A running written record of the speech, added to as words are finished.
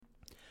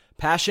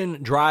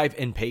Passion, drive,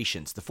 and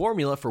patience. The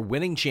formula for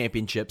winning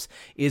championships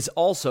is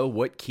also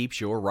what keeps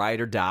your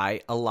ride or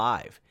die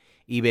alive.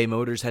 eBay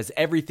Motors has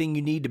everything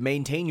you need to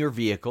maintain your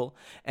vehicle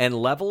and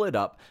level it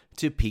up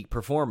to peak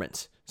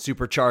performance.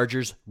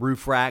 Superchargers,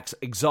 roof racks,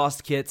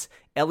 exhaust kits,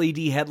 LED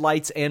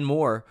headlights, and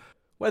more.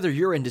 Whether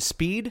you're into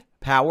speed,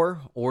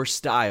 power, or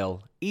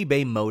style,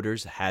 eBay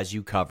Motors has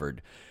you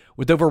covered.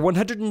 With over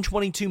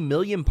 122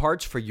 million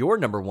parts for your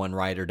number one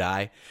ride or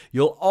die,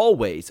 you'll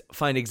always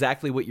find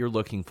exactly what you're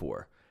looking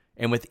for.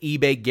 And with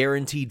eBay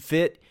Guaranteed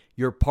Fit,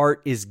 your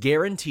part is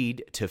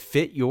guaranteed to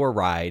fit your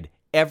ride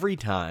every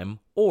time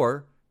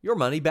or your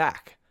money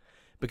back.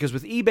 Because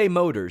with eBay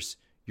Motors,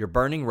 you're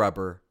burning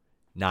rubber,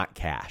 not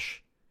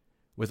cash.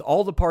 With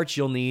all the parts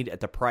you'll need at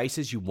the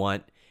prices you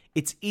want,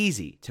 it's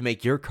easy to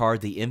make your car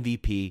the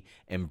MVP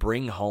and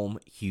bring home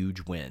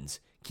huge wins.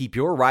 Keep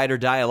your ride or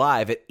die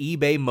alive at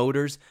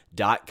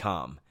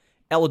ebaymotors.com.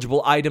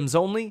 Eligible items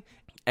only.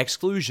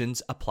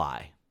 Exclusions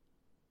apply.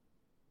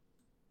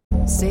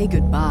 Say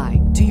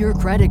goodbye to your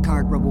credit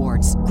card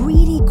rewards.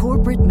 Greedy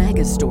corporate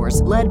mega stores,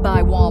 led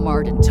by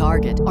Walmart and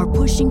Target, are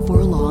pushing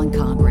for a law in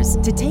Congress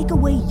to take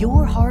away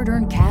your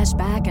hard-earned cash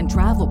back and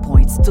travel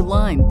points to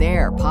line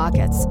their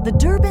pockets. The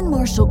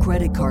Durbin-Marshall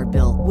credit card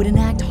bill would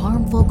enact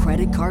harmful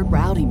credit card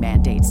routing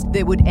mandates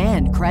that would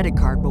end credit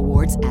card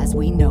rewards as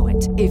we know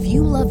it. If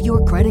you love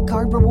your credit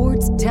card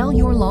rewards, tell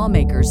your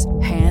lawmakers,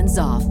 hands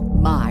off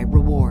my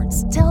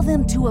rewards. Tell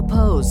them to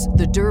oppose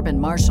the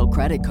Durbin-Marshall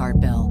credit card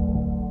bill.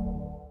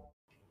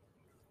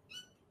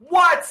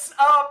 What's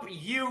up,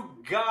 you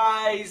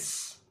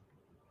guys?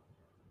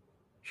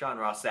 Sean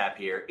Ross Sapp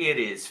here. It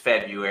is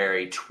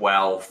February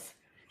 12th.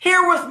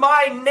 Here with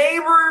my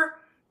neighbor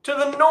to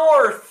the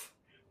north,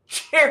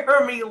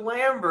 Jeremy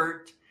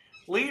Lambert,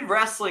 lead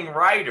wrestling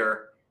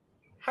writer.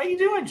 How you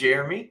doing,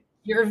 Jeremy?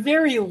 You're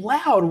very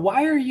loud.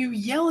 Why are you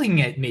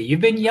yelling at me?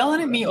 You've been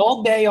yelling at me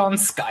all day on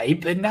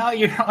Skype, and now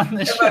you're on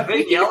the show. Have I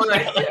been yelling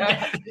at you?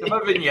 Have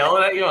I been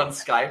yelling at you on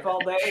Skype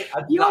all day?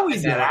 You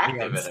always yell at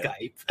me on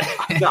Skype.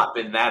 I've not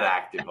been that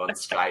active on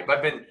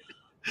Skype.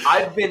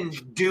 I've been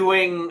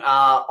doing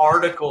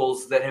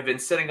articles that have been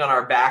sitting on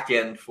our back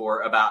end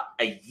for about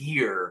a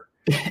year,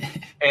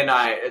 and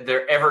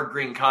they're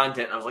evergreen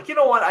content. I was like, you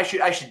know what? I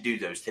should do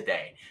those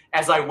today.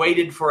 As I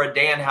waited for a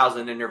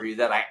Danhausen interview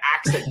that I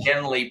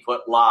accidentally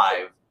put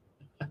live,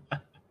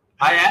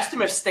 I asked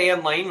him if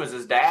Stan Lane was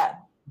his dad.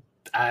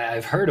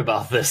 I've heard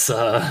about this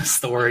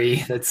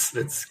story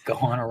that's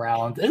going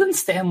around. Isn't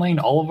Stan Lane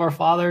all of our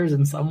fathers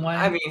in some way?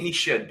 I mean, he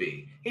should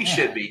be. He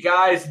should be.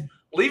 Guys,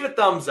 leave a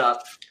thumbs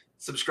up,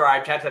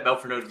 subscribe, tap that bell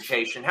for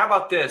notification. How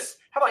about this?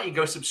 How about you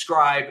go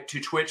subscribe to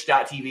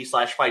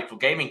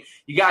twitch.tv/FightfulGaming?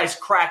 You guys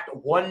cracked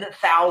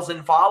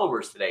 1,000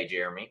 followers today,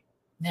 Jeremy.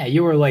 Yeah,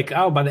 you were like,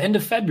 oh, by the end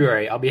of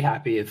February, I'll be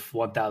happy if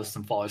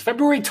 1,000 followers.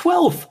 February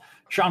 12th,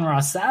 Sean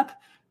Ross Sapp.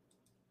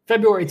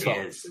 February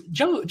 12th.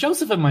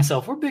 Joseph and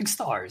myself, we're big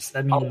stars.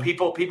 I mean,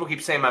 people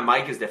keep saying my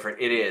mic is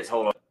different. It is.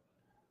 Hold on.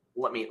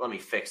 Let me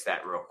fix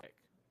that real quick.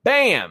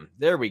 Bam!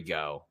 There we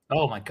go.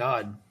 Oh, my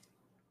God.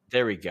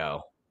 There we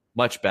go.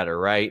 Much better,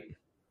 right?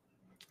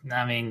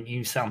 I mean,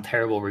 you sound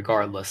terrible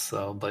regardless,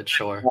 so, but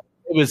sure.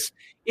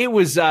 It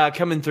was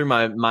coming through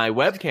my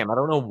webcam. I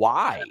don't know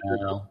why. I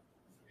know.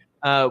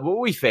 Well,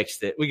 we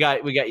fixed it. We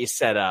got you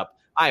set up.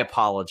 I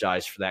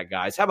apologize for that,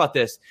 guys. How about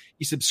this?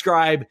 You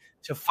subscribe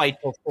to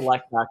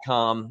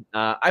FightfulSelect.com.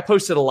 I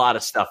posted a lot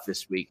of stuff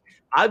this week.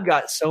 I've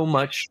got so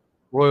much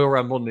Royal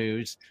Rumble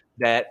news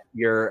that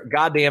your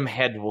goddamn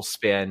head will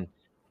spin.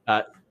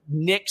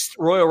 Nick's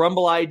Royal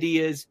Rumble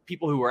ideas,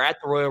 people who were at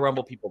the Royal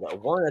Rumble, people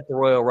that weren't at the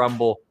Royal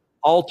Rumble,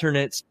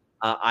 alternates.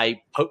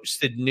 I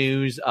posted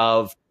news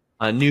of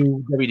a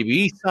new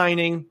WWE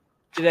signing.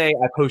 Today,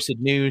 I posted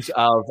news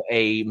of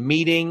a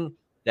meeting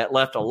that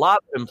left a lot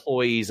of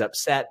employees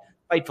upset.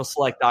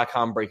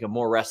 FightfulSelect.com breaking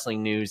more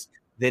wrestling news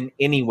than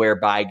anywhere,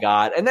 by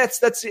God. And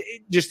that's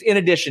just in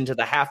addition to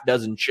the half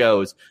dozen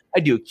shows. I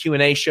do a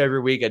Q&A show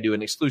every week. I do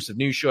an exclusive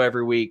news show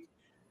every week.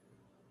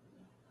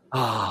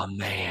 Oh,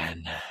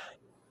 man.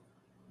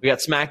 We got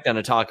SmackDown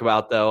to talk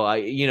about, though.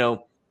 I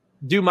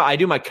do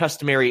my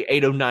customary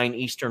 8:09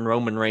 Eastern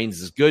Roman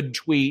Reigns is good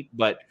tweet,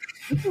 but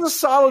it was a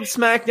solid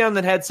SmackDown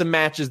that had some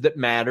matches that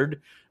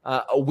mattered.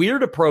 A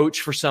weird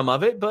approach for some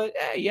of it, but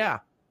yeah.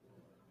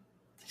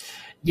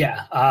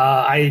 Yeah,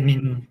 I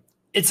mean,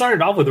 it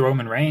started off with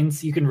Roman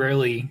Reigns. You can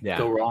rarely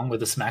go wrong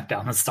with a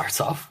SmackDown that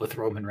starts off with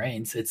Roman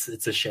Reigns. It's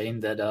a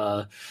shame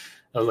that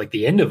like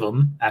the end of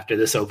them after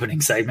this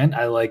opening segment.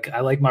 I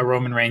like my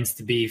Roman Reigns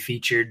to be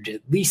featured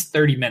at least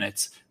 30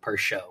 minutes per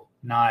show,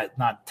 not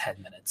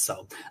 10 minutes.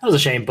 So that was a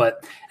shame.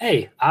 But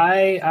hey,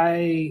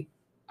 I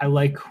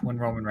like when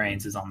Roman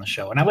Reigns is on the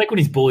show, and I like when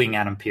he's bullying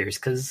Adam Pearce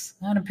because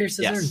Adam Pearce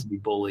deserves to be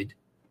bullied.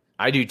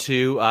 I do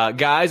too.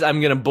 Guys,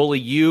 I'm going to bully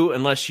you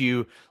unless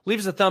you leave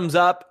us a thumbs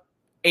up.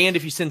 And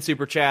if you send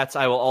super chats,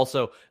 I will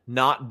also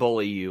not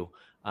bully you.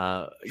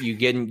 You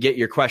get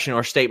your question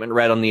or statement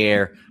read on the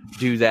air.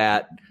 Do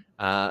that.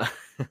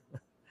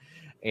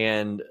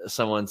 And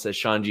someone says,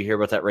 Sean, did you hear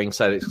about that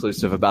ringside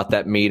exclusive about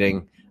that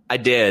meeting? I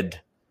did.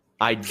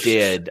 I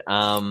did.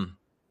 Yeah.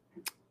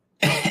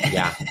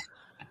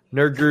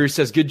 Nerd Guru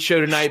says, good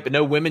show tonight, but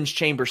no women's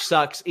chamber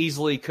sucks.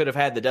 Easily could have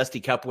had the Dusty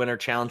Cup winner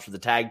challenge for the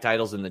tag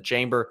titles in the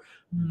chamber,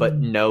 but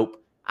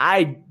nope.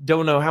 I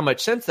don't know how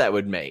much sense that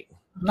would make.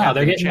 No,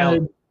 they're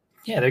getting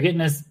they're getting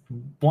this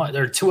one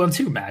or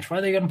 2-on-2 match. Why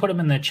are they going to put them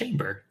in the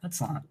chamber?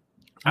 That's not.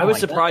 I was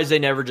surprised they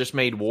never just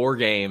made War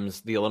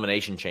Games the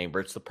Elimination Chamber.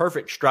 It's the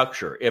perfect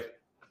structure. If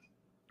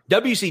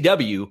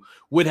WCW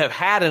would have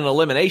had an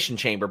Elimination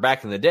Chamber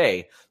back in the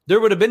day, there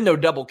would have been no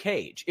double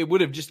cage. It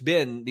would have just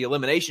been the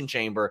Elimination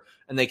Chamber,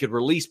 and they could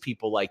release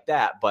people like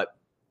that. But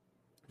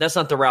that's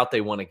not the route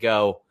they want to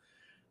go.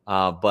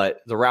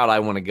 But the route I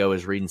want to go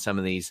is reading some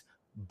of these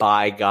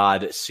by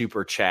God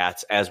super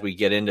chats as we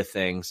get into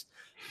things.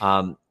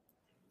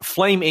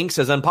 Flame Inc.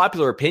 says,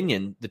 unpopular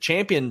opinion, the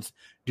champions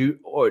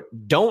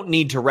don't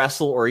need to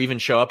wrestle or even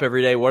show up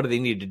every day. What do they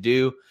need to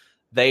do?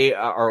 They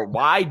are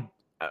why.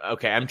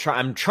 Okay, I'm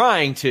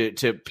trying to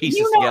piece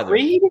this together.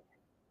 Read?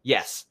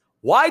 Yes.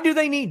 Why do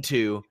they need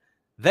to?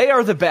 They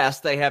are the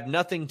best. They have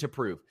nothing to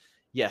prove.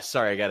 Yes.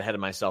 Sorry, I got ahead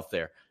of myself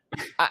there.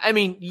 I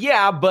mean,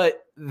 yeah,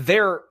 but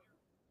they're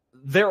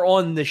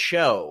on the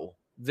show.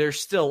 They're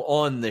still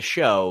on the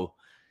show.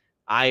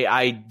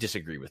 I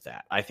disagree with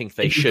that. I think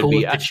they should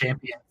be. The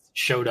champions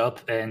showed up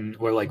and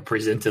were like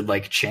presented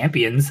like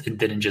champions and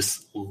didn't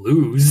just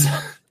lose.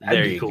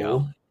 There you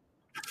go.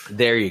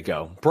 There you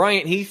go.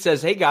 Bryant Heath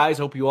says, hey guys,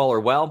 hope you all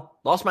are well.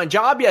 Lost my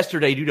job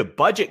yesterday due to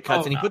budget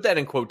cuts, and he put that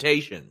in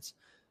quotations.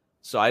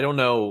 So I don't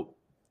know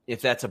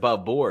if that's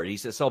above board. He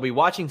says, so I'll be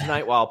watching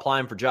tonight while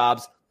applying for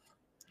jobs.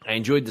 I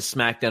enjoyed the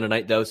SmackDown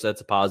tonight, though, so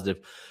that's a positive.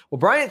 Well,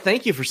 Bryant,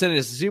 thank you for sending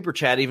us a super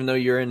chat, even though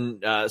you're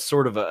in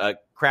sort of a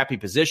crappy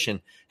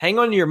position. Hang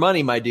on to your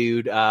money, my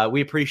dude.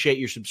 We appreciate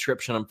your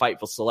subscription on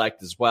Fightful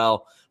Select as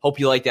well. Hope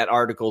you like that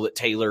article that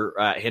Taylor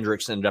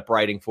Hendricks ended up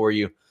writing for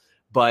you.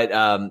 But,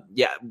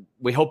 yeah,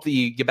 we hope that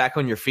you get back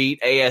on your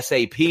feet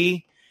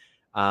ASAP.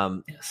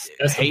 Yes,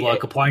 best of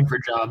luck. Applying for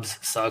jobs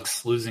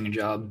sucks. Losing a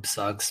job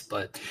sucks.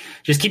 But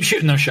just keep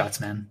shooting those shots,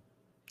 man.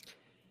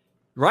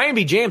 Ryan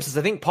B. James says,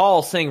 I think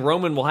Paul saying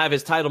Roman will have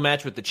his title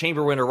match with the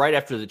Chamber winner right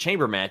after the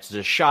Chamber match is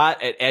a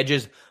shot at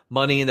Edge's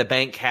Money in the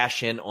Bank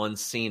cash-in on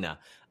Cena.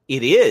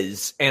 It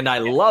is, and I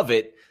love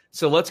it.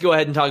 So let's go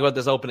ahead and talk about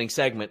this opening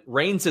segment.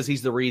 Reigns says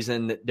he's the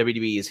reason that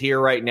WWE is here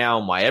right now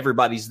and why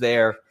everybody's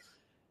there.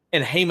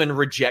 And Heyman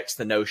rejects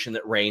the notion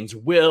that Reigns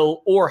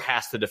will or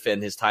has to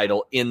defend his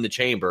title in the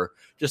Chamber,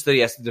 just that he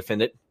has to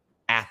defend it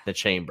at the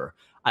Chamber.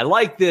 I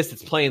like this.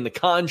 It's playing the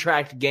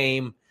contract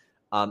game.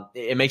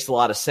 It makes a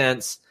lot of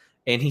sense.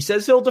 And he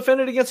says he'll defend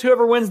it against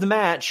whoever wins the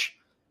match.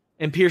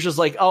 And Pierce is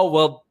like, oh,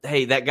 well,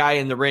 hey, that guy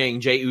in the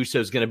ring, Jey Uso,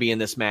 is going to be in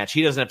this match.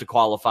 He doesn't have to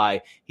qualify.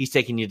 He's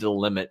taking you to the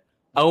limit.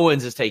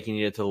 Owens is taking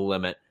you to the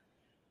limit.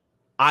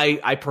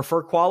 I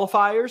prefer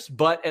qualifiers,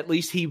 but at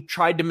least he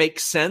tried to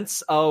make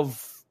sense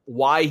of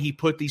why he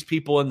put these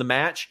people in the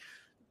match.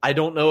 I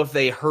don't know if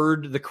they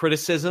heard the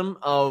criticism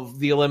of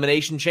the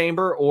Elimination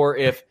Chamber or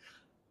if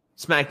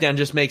SmackDown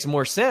just makes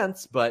more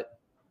sense, but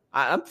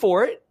I'm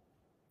for it.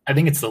 I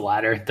think it's the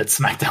latter, that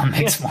SmackDown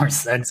makes more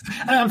sense.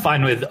 I'm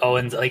fine with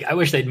Owens. Like, I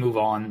wish they'd move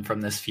on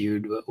from this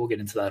feud, but we'll get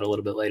into that a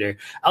little bit later.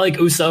 I like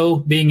Uso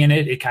being in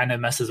it. It kind of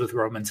messes with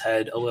Roman's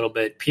head a little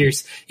bit.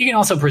 Pierce, you can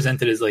also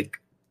present it as like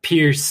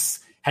Pierce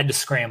had to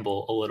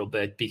scramble a little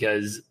bit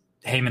because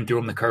Heyman threw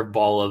him the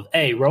curveball of,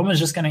 hey, Roman's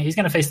he's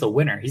going to face the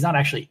winner. He's not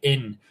actually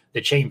in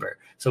the Chamber.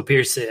 So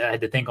Pierce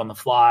had to think on the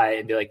fly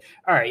and be like,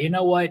 all right, you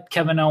know what?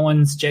 Kevin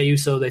Owens, Jey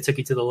Uso, they took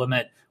you to the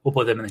limit. We'll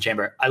put them in the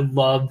Chamber. I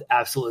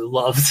absolutely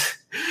loved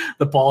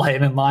the Paul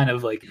Heyman line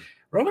of like,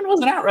 Roman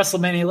wasn't at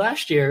WrestleMania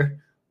last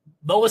year.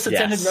 Lowest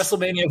attended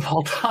WrestleMania of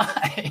all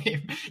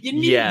time. You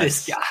need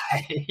this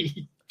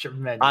guy.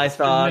 Tremendous. I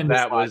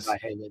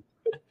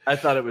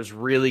thought it was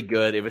really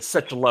good. It was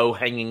such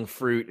low-hanging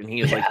fruit, and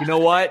he was like, you know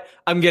what?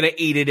 I'm going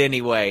to eat it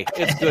anyway.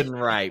 It's good and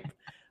ripe.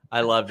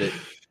 I loved it.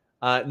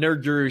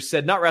 Nerd Drew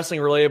said, not wrestling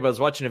related, but I was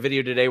watching a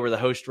video today where the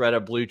host read a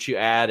Blue Chew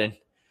ad and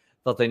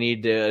thought they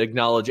need to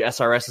acknowledge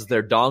SRS as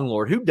their dong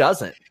lord. Who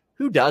doesn't?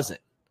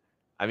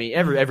 I mean,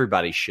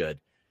 everybody should.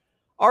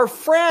 Our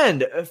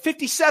friend,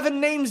 57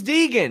 names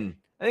Deegan.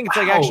 I think it's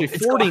actually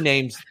 40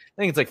 names.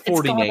 I think it's like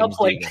 40 names. Up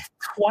like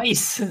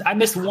twice. I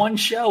missed one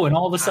show, and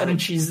all of a sudden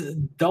she's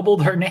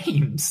doubled her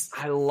names.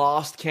 I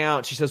lost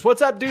count. She says,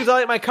 what's up, dudes? I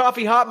like my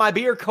coffee hot, my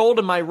beer cold,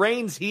 and my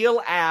Reigns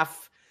heel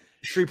af.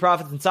 Street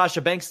Profits and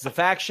Sasha Banks is a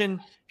faction.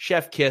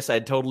 Chef Kiss,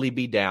 I'd totally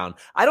be down.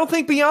 I don't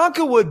think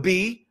Bianca would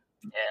be.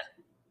 Yeah.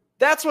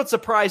 That's what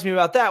surprised me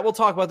about that. We'll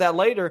talk about that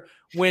later.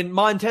 When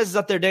Montez is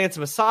up there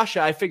dancing with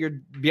Sasha, I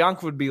figured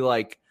Bianca would be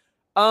like,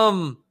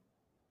 I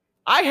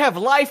have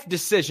life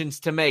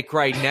decisions to make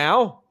right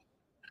now.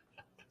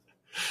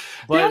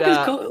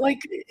 But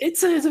like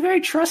it's a very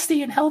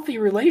trusty and healthy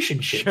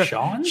relationship,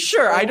 Sean.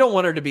 Sure, I don't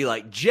want her to be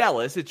like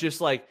jealous. It's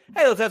just like,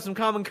 hey, let's have some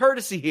common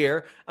courtesy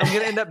here. I'm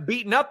going to end up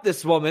beating up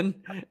this woman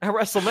at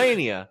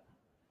WrestleMania.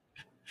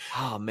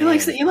 Oh man,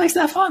 he likes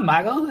to have fun,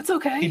 Michael. It's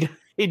okay.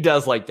 He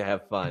does like to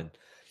have fun.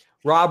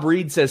 Rob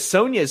Reed says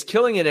Sonya is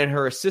killing it in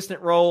her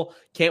assistant role.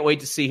 Can't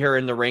wait to see her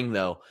in the ring,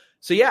 though.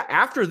 So yeah,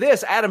 after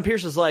this, Adam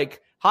Pearce is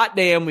like, hot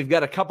damn, we've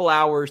got a couple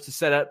hours to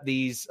set up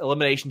these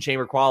Elimination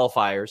Chamber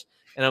qualifiers.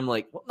 And I'm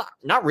like, well,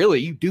 not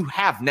really. You do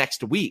have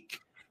next week.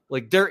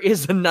 Like, there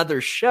is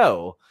another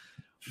show.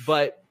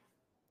 But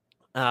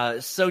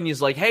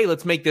Sonya's like, hey,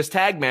 let's make this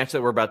tag match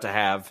that we're about to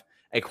have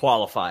a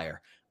qualifier.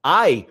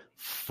 I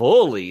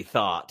fully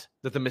thought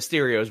that the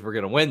Mysterios were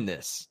going to win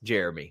this,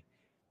 Jeremy.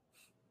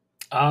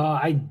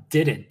 I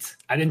didn't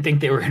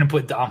think they were going to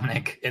put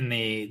Dominic in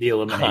the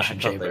Elimination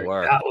Chamber.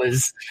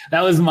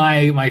 That was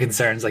my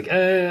concerns. Like,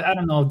 I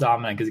don't know if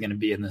Dominic is going to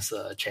be in this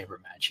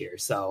chamber match here.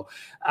 So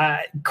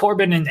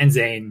Corbin and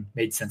Zayn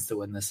made sense to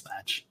win this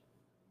match.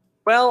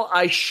 Well,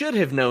 I should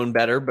have known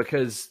better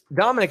because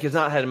Dominic has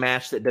not had a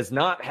match that does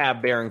not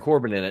have Baron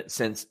Corbin in it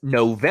since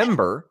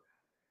November.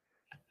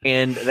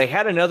 And they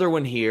had another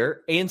one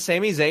here, and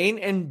Sami Zayn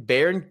and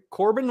Baron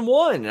Corbin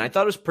won. And I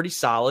thought it was pretty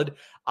solid.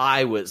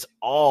 I was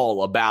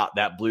all about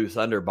that Blue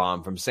Thunder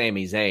Bomb from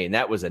Sami Zayn.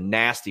 That was a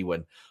nasty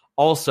one.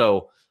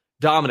 Also,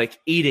 Dominic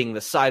eating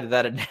the side of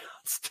that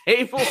announce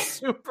table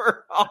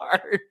super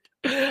hard.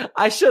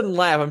 I shouldn't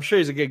laugh. I'm sure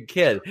he's a good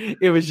kid.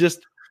 It was just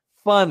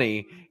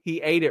funny.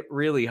 He ate it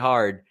really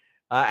hard.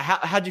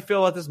 How'd you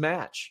feel about this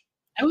match?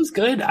 It was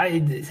good. I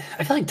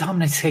feel like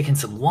Dominic's taken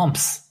some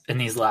lumps in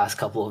these last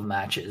couple of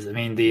matches. I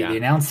mean, the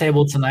announce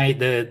table tonight,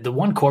 the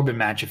one Corbin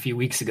match a few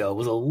weeks ago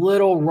was a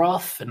little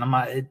rough, and I'm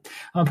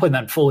not putting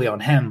that fully on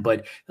him,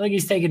 but I feel like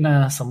he's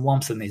taken some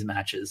lumps in these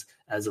matches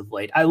as of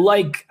late. I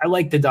like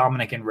the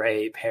Dominic and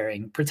Ray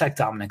pairing. Protect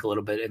Dominic a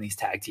little bit in these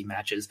tag team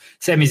matches.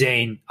 Sami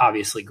Zayn,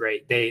 obviously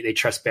great. They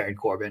trust Baron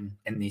Corbin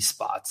in these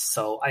spots.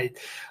 So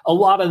a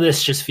lot of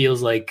this just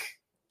feels like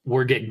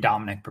we're getting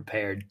Dominic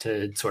prepared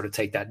to sort of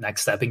take that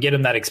next step and get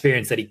him that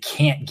experience that he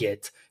can't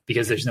get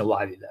because there's no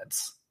live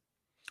events.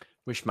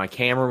 Wish my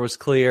camera was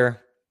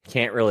clear.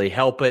 Can't really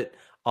help it.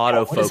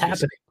 Autofocus. What is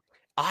happening?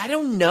 I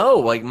don't know.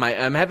 Like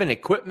I'm having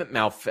equipment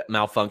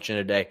malfunction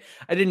today.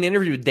 I did an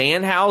interview with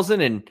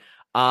Danhausen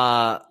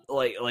and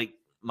like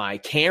my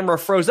camera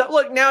froze up.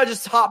 Look, now I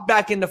just hopped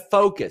back into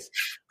focus.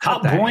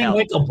 Hot boing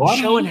like a bunny.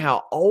 Showing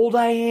how old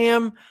I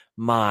am.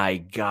 My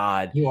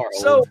God. You are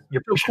old.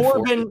 You're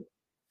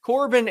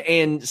Corbin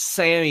and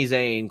Sami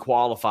Zayn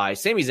qualify.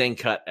 Sami Zayn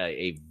cut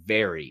a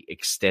very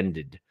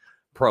extended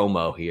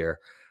promo here.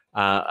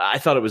 I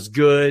thought it was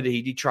good.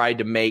 He tried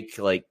to make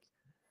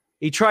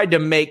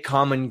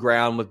common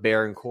ground with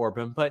Baron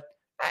Corbin, but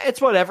it's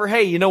whatever.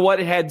 Hey, you know what?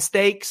 It had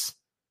stakes,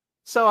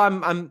 so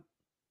I'm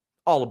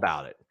all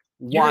about it.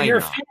 Why you're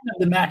not? A fan of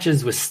the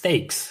matches with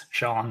stakes,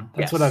 Sean.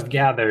 That's what I've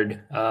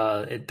gathered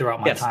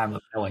throughout my time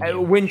of knowing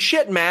you. When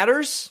shit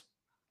matters,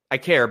 I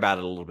care about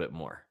it a little bit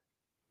more.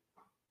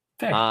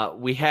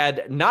 We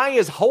had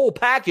Nia's whole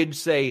package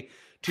say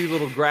two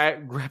little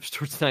grabs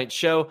towards tonight's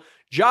show,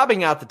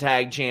 jobbing out the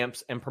tag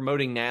champs and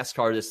promoting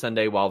NASCAR this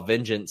Sunday while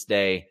Vengeance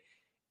Day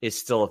is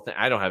still a thing.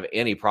 I don't have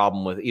any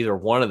problem with either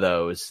one of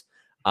those.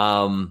 They're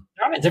on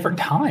at different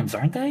times,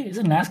 aren't they?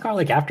 Isn't NASCAR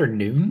like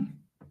afternoon?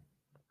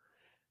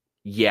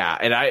 Yeah,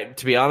 and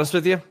to be honest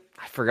with you,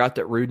 I forgot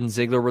that Rude and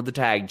Ziggler were the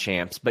tag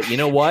champs. But you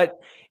know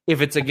what? If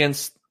it's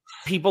against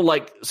people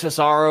like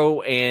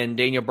Cesaro and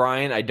Daniel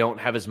Bryan, I don't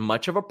have as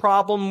much of a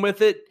problem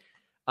with it.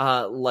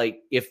 Like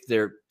if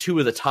they're two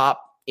of the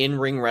top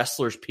in-ring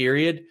wrestlers,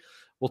 period.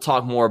 We'll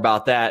talk more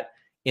about that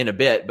in a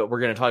bit, but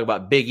we're going to talk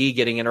about Big E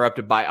getting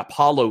interrupted by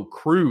Apollo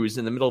Crews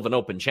in the middle of an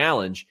open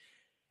challenge.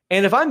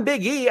 And if I'm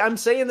Big E, I'm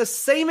saying the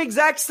same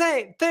exact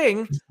same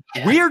thing.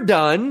 Yeah. We're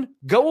done.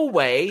 Go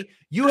away.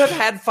 You have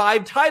had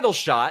 5 title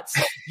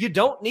shots. You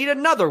don't need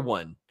another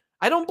one.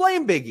 I don't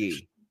blame Big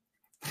E.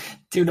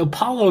 Dude,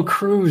 Apollo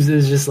Crews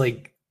is just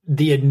like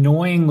the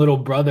annoying little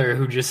brother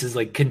who just is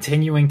like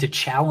continuing to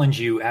challenge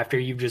you after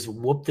you've just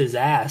whooped his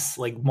ass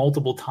like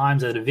multiple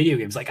times at a video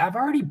game. It's like, I've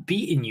already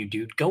beaten you,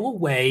 dude. Go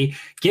away,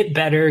 get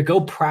better,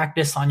 go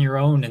practice on your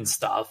own and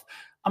stuff.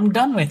 I'm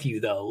done with you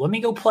though. Let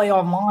me go play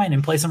online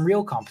and play some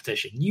real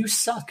competition. You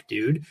suck,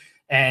 dude.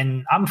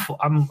 And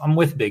I'm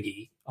with Big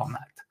E on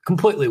that.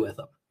 Completely with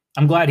him.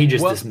 I'm glad he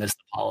just dismissed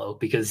Apollo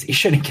because he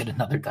shouldn't get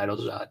another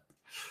title shot.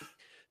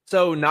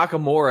 So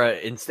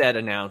Nakamura instead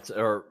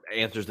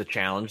answers the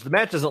challenge. The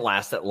match doesn't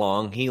last that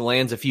long. He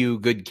lands a few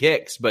good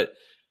kicks, but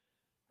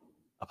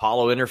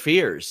Apollo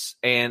interferes.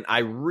 And I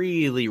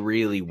really,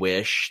 really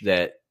wish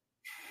that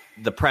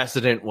the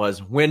precedent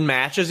was win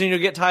matches and you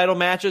get title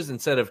matches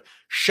instead of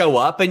show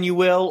up and you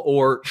will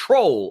or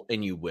troll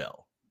and you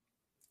will.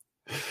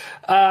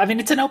 I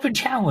mean, it's an open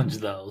challenge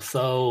though.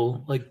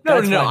 So like, no.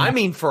 I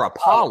mean for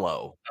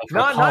Apollo,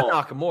 not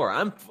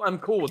Nakamura. I'm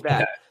cool with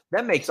that. Okay.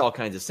 That makes all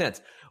kinds of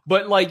sense.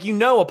 But, like,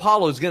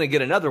 Apollo's going to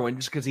get another one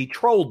just because he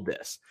trolled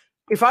this.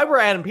 If I were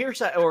Adam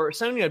Pearce or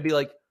Sonya, I'd be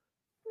like,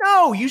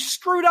 no, you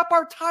screwed up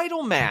our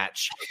title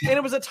match. And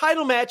it was a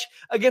title match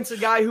against a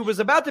guy who was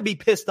about to be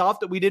pissed off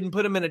that we didn't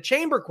put him in a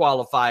chamber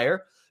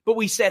qualifier. But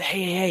we said,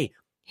 hey,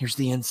 here's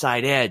the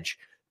inside edge.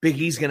 Big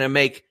E's going to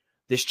make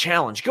this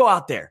challenge. Go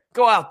out there.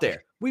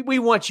 We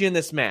want you in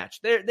this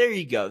match. There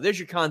you go. There's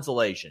your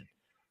consolation.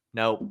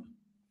 Nope.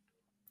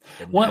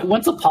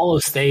 Once Apollo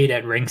stayed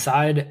at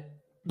ringside,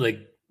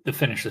 like, the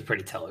finish was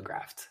pretty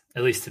telegraphed,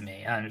 at least to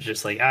me. I'm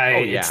just like,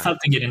 it's tough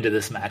to get into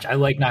this match. I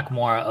like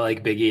Nakamura, I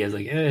like Big E. I was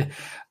like,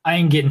 I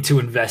ain't getting too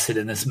invested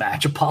in this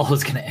match.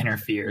 Apollo's going to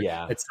interfere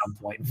at some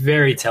point.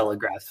 Very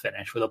telegraphed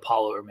finish with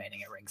Apollo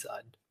remaining at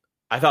ringside.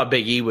 I thought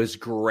Big E was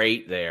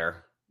great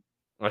there.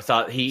 I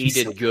thought he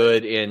did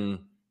good in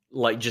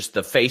like just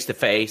the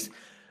face-to-face.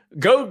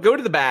 Go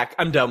to the back.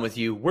 I'm done with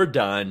you. We're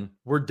done.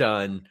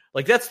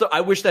 Like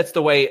I wish that's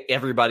the way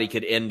everybody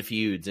could end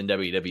feuds in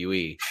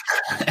WWE.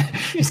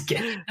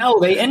 No,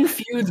 they end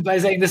feuds by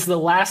saying this is the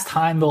last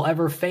time they'll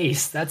ever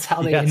face. That's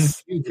how they end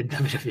feuds in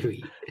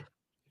WWE.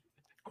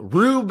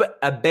 Rube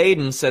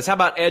Abaden says, how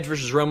about Edge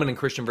versus Roman and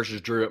Christian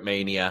versus Drew at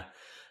Mania?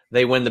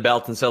 They win the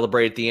belt and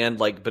celebrate at the end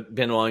like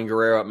Benoit and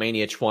Guerrero at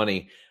Mania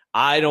 20.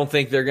 I don't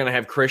think they're going to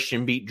have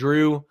Christian beat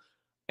Drew,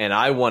 and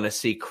I want to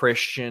see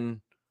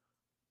Christian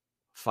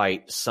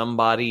fight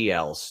somebody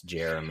else,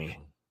 Jeremy.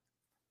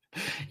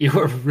 You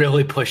were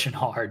really pushing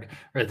hard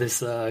for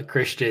this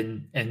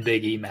Christian and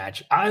Big E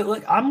match.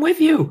 I'm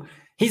with you.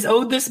 He's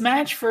owed this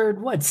match for,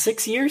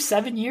 6 years,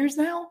 7 years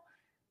now?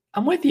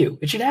 I'm with you.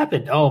 It should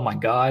happen. Oh, my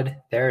God.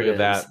 There it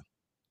is.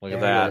 Look at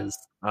that.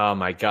 Oh,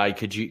 my God.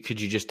 Could you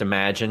just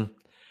imagine?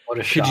 What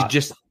a shot.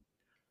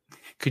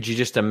 Could you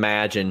just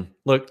imagine?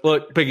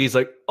 Look, Big E's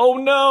like, oh,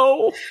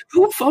 no.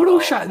 Who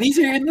photoshopped? These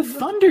are in the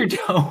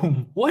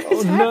Thunderdome. What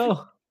is happening?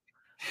 No.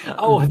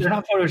 Oh, they're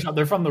not Photoshop.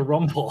 They're from the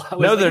Rumble.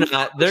 No, they're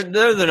not. They're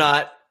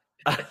not.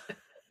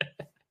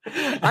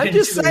 I'm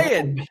just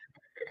saying,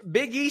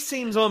 Big E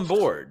seems on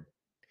board.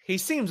 He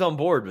seems on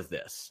board with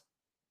this.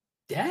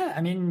 Yeah,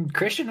 I mean,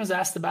 Christian was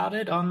asked about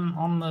it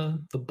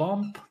on the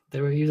bump. He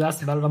was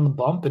asked about it on the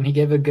bump, and he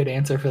gave a good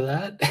answer for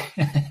that.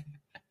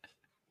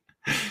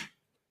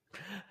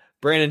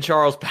 Brandon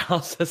Charles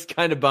Powell says,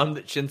 kind of bummed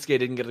that Shinsuke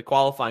didn't get a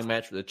qualifying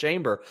match for the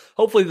Chamber.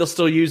 Hopefully they'll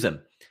still use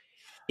him.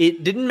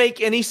 It didn't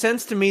make any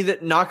sense to me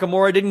that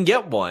Nakamura didn't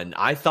get one.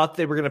 I thought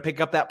they were going to pick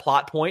up that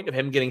plot point of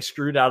him getting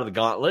screwed out of the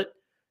gauntlet,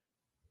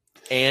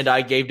 and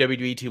I gave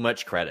WWE too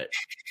much credit.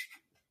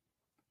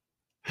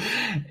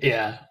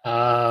 Yeah.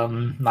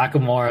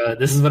 Nakamura,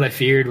 this is what I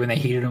feared when they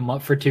heated him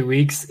up for 2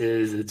 weeks,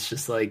 is it's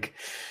just like,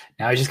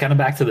 now he's just kind of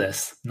back to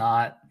this.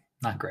 Not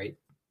great.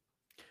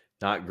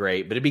 Not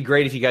great, but it'd be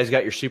great if you guys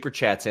got your super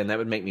chats in. That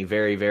would make me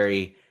very,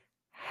 very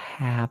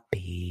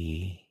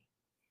happy.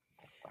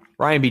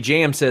 Ryan B.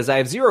 Jam says, I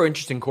have zero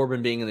interest in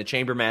Corbin being in the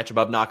Chamber match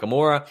above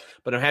Nakamura,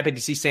 but I'm happy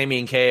to see Sami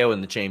and KO in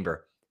the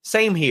Chamber.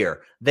 Same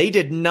here. They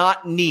did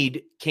not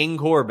need King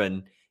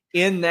Corbin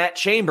in that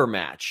Chamber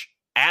match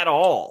at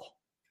all.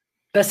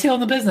 Best heel in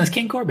the business,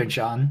 King Corbin,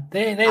 Sean.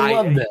 They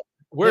loved it.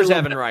 Where's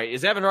Evan Wright?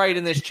 Is Evan Wright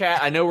in this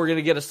chat? I know we're going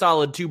to get a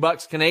solid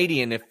 $2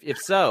 Canadian if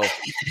so.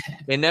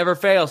 It never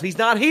fails. He's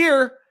not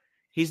here.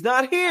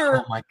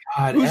 Oh, my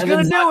God. Who's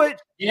going to do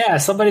it? Yeah,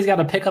 somebody's got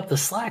to pick up the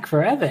slack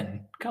for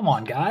Evan. Come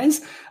on,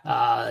 guys.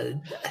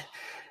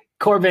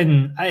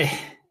 Corbin,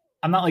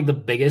 I'm not like the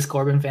biggest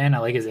Corbin fan. I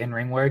like his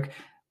in-ring work.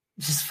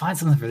 Just find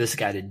something for this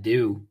guy to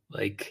do.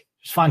 Like,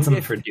 just find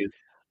something for dude.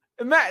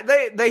 Matt,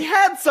 they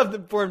had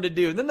something for him to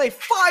do, and then they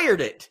fired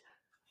it.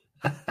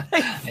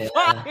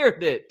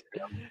 Fired it.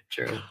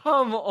 True.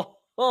 Come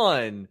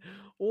on.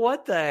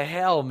 What the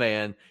hell,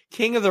 man?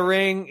 King of the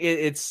Ring,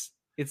 it's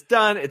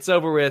done. It's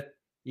over with.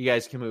 You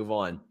guys can move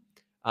on.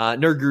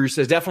 Nerd Guru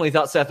says, definitely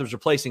thought Seth was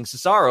replacing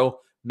Cesaro.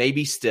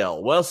 Maybe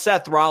still. Well,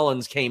 Seth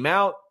Rollins came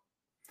out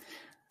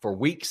for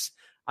weeks.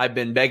 I've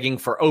been begging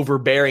for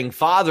overbearing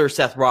father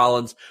Seth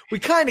Rollins. We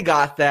kind of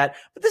got that.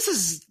 But this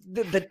is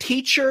the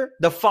teacher,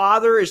 the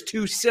father is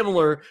too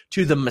similar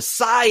to the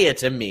Messiah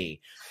to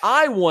me.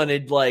 I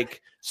wanted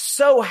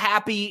so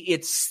happy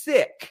it's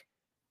sick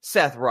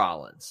Seth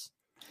Rollins.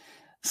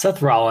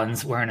 Seth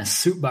Rollins wearing a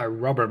suit by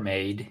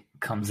Rubbermaid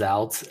comes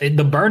out.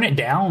 The Burn It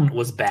Down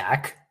was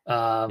back.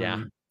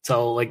 Yeah.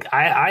 So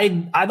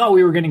I thought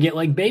we were gonna get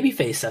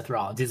babyface Seth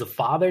Rollins. He's a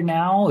father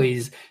now.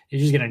 He's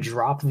just gonna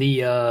drop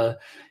the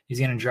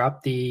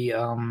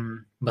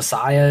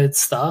Messiah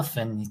stuff,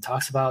 and he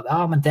talks about,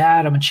 oh, I'm a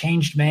dad, I'm a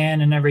changed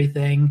man and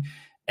everything.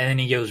 And then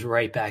he goes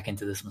right back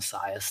into this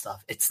Messiah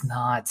stuff. It's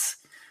not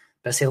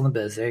best heel in the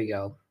biz. There you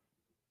go.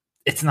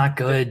 It's not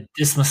good.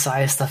 This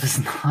Messiah stuff is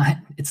not.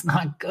 It's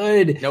not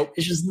good. Nope.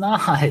 It's just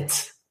not.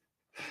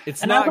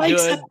 It's and not I like good.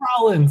 Seth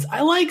Rollins.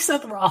 I like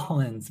Seth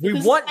Rollins. We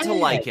want to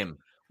like him.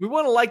 We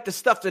want to like the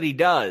stuff that he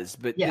does,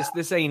 but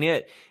this ain't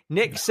it.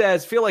 Nick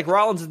says, feel like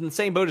Rollins is in the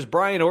same boat as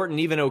Brian Orton,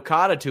 even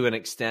Okada to an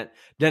extent.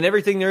 Done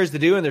everything there is to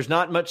do, and there's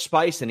not much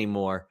spice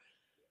anymore.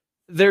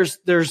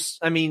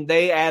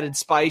 They added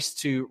spice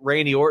to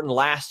Randy Orton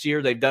last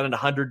year. They've done it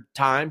 100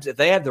 times. If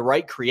they have the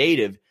right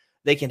creative,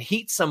 they can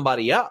heat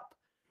somebody up.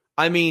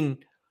 I mean,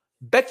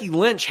 Becky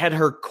Lynch had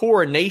her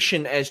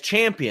coronation as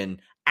champion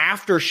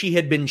after she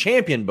had been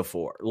champion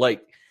before.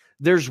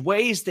 There's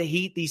ways to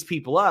heat these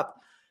people up.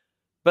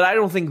 But I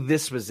don't think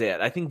this was it.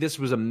 I think this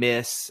was a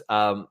miss.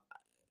 Man.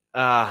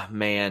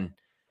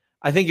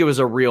 I think it was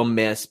a real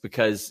miss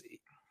because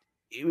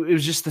it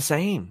was just the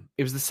same.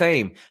 It was the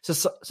same.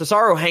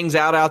 Cesaro hangs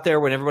out there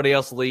when everybody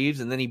else leaves,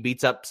 and then he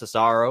beats up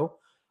Cesaro.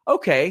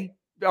 Okay,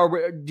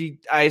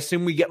 I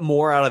assume we get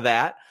more out of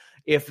that.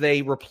 If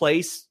they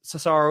replace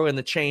Cesaro in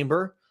the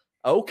chamber,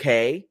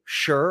 okay,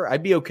 sure.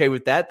 I'd be okay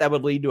with that. That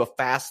would lead to a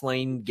fast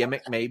lane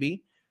gimmick,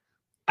 maybe.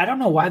 I don't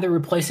know why they're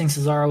replacing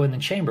Cesaro in the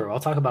chamber. I'll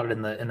talk about it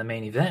in the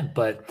main event,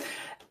 but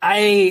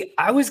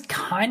I was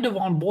kind of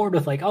on board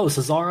with like, oh,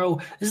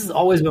 Cesaro, this has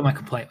always been my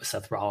complaint with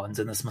Seth Rollins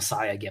and this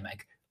Messiah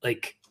gimmick.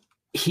 Like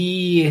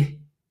he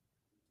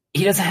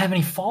doesn't have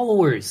any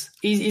followers.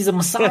 He's a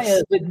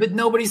Messiah, but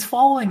nobody's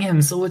following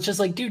him. So it's just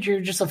like, dude,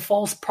 you're just a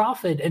false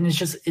prophet. And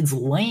it's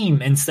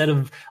lame instead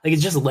of like,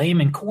 it's just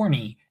lame and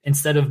corny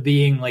instead of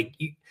being like,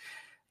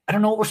 I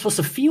don't know what we're supposed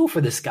to feel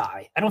for this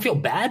guy. I don't feel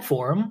bad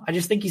for him. I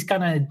just think he's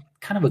kind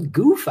of a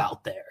goof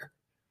out there.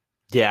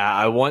 Yeah.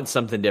 I want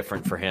something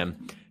different for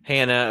him.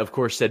 Hannah, of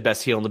course, said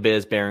best heel in the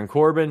biz, Baron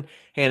Corbin.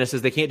 Hannah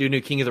says they can't do new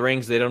King of the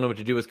Rings. They don't know what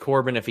to do with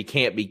Corbin if he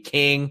can't be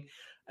king.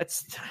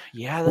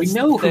 We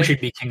know who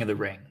should be King of the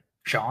Ring,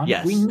 Sean.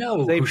 Yes. We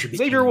know who should be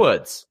Xavier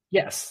Woods.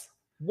 Yes.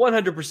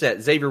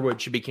 100% Xavier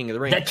Woods should be King of the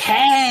Ring. The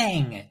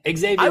Kang!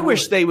 Xavier I Woods.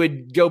 wish they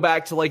would go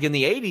back to like in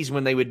the 80s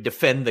when they would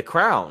defend the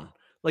crown.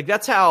 Like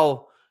that's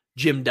how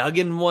Jim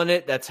Duggan won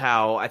it. That's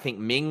how I think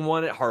Ming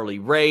won it. Harley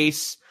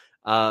Race,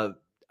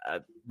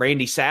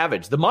 Randy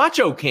Savage. The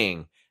Macho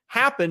King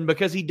happened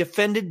because he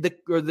defended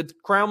the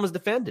crown was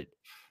defended.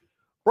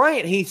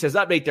 Bryant Heath says,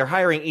 update, they're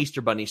hiring Easter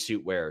Bunny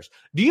suit wearers.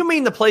 Do you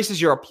mean the places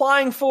you're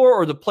applying for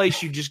or the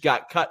place you just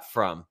got cut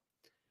from?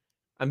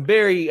 I'm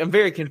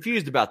very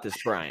confused about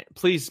this, Bryant.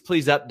 Please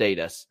update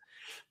us.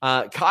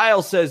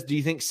 Kyle says, do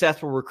you think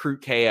Seth will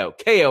recruit KO?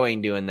 KO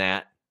ain't doing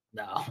that.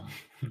 No.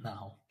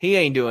 He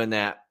ain't doing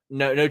that.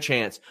 No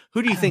chance.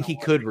 Who do you think he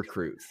could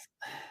recruit?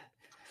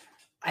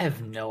 I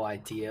have no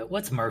idea.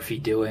 What's Murphy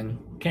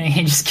doing? Can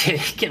he just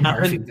get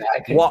Murphy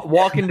back?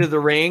 Walk into the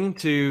ring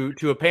to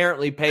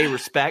apparently pay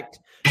respect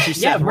to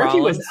Seth Murphy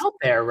Rollins. was out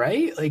there,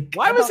 right? Like,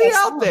 why was he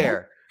out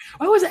there?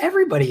 Why was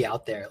everybody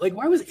out there? Like,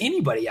 why was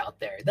anybody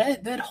out there?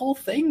 That whole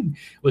thing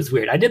was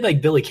weird. I did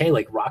like Billy Kay,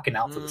 like rocking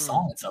out to the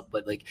song and stuff,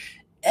 but like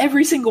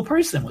every single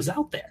person was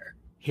out there.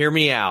 Hear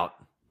me out.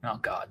 Oh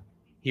God.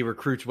 He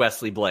recruits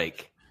Wesley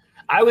Blake.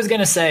 I was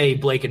gonna say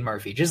Blake and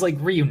Murphy. Just like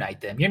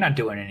reunite them. You're not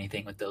doing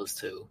anything with those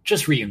two.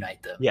 Just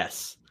reunite them.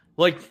 Yes.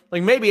 Like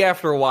maybe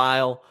after a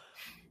while,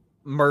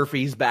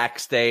 Murphy's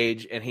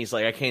backstage and he's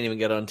like, I can't even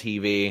get on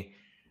TV.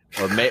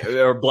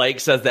 Or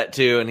Blake says that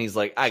too, and he's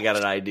like, I got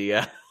an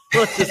idea.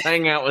 Let's just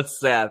hang out with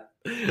Seth.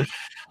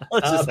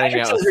 Let's just hang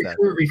out with Seth.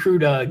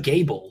 Recruit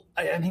Gable.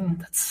 I mean,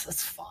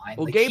 that's fine.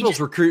 Well, like, Gable's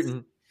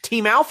recruiting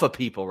Team Alpha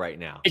people right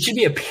now. It should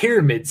be a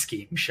pyramid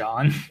scheme,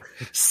 Sean.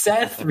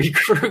 Seth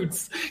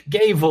recruits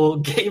Gable,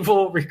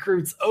 Gable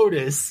recruits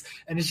Otis,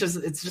 and it's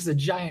just a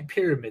giant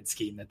pyramid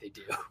scheme that they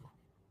do.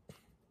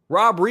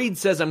 Rob Reed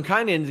says, I'm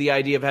kind of into the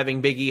idea of having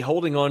Big E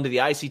holding on to the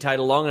IC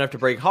title long enough to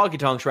break Honky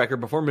Tonk's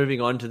record before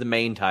moving on to the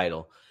main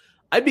title.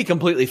 I'd be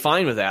completely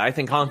fine with that. I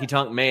think Honky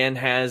Tonk Man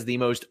has the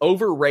most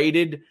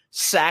overrated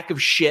sack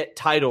of shit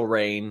title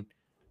reign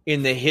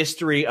in the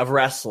history of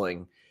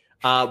wrestling.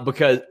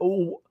 Because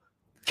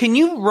can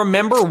you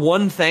remember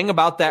one thing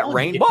about that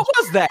reign? What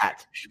was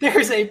that?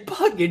 There's a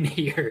bug in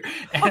here.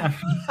 Oh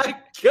my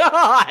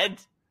God.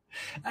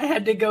 I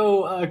had to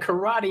go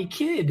Karate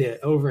Kid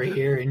over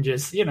here and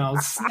just,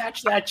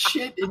 snatch that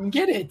shit and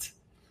get it.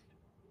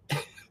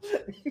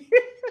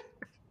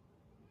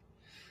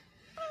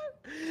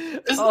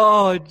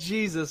 Oh,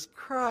 Jesus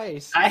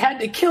Christ. I had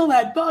to kill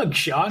that bug,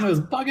 Sean. It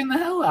was bugging the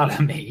hell out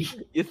of me.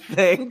 You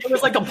think? It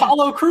was like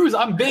Apollo Crews.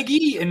 I'm Big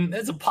E, and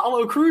it's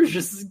Apollo Crews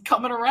just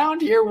coming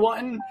around here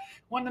wanting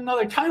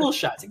another title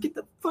shot. So get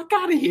the fuck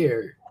out of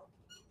here.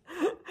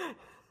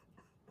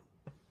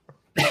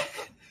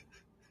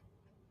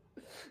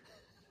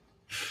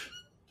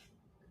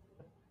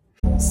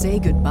 Say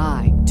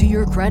goodbye to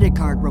your credit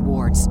card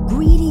rewards.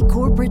 Greedy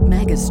corporate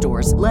mega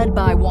stores, led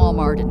by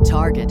Walmart and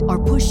Target,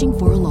 are pushing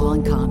for a law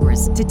in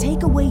Congress to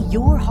take away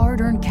your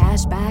hard-earned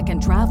cash back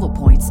and travel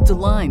points to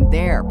line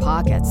their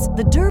pockets.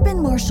 The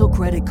Durbin-Marshall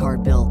credit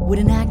card bill would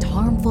enact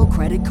harmful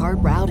credit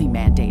card routing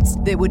mandates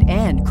that would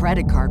end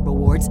credit card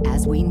rewards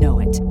as we know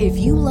it. If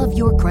you love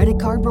your credit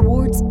card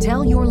rewards,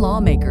 tell your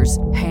lawmakers,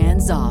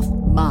 hands off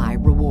my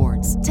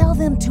rewards. Tell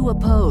them to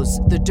oppose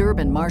the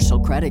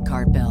Durbin-Marshall credit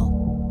card bill.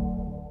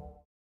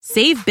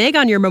 Save big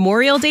on your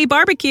Memorial Day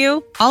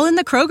barbecue, all in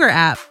the Kroger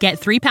app. Get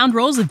 3-pound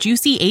rolls of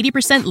juicy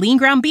 80% lean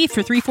ground beef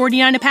for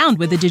 $3.49 a pound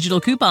with a digital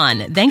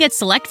coupon. Then get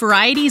select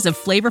varieties of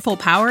flavorful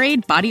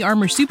Powerade, Body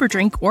Armor Super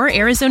Drink, or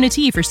Arizona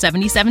tea for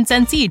 77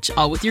 cents each,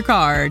 all with your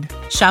card.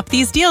 Shop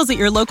these deals at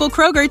your local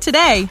Kroger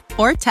today,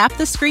 or tap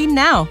the screen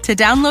now to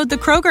download the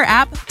Kroger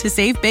app to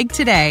save big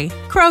today.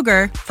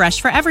 Kroger,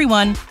 fresh for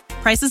everyone.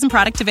 Prices and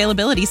product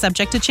availability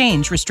subject to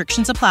change.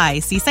 Restrictions apply.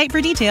 See site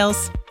for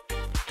details.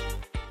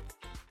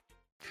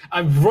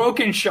 I've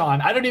broken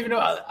Sean. I don't even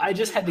know. I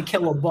just had to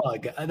kill a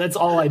bug. That's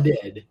all I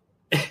did.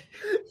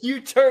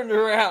 You turned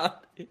around.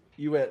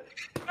 You went,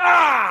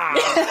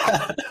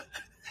 ah!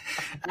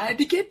 I had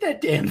to get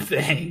that damn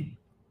thing.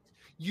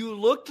 You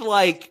looked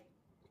like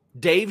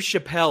Dave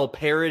Chappelle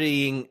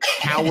parodying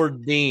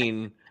Howard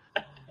Dean.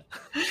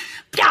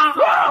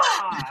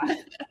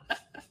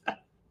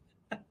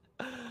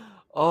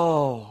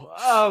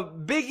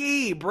 Big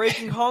E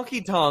breaking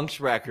Honky Tonk's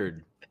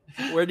record.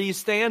 Where do you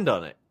stand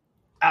on it?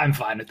 I'm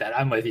fine with that.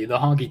 I'm with you. The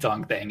honky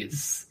tonk thing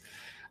is,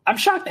 I'm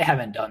shocked they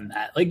haven't done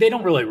that. Like, they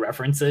don't really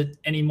reference it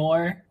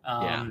anymore.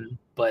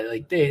 But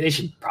like they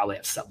should probably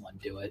have someone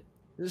do it.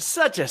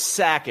 Such a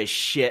sack of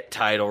shit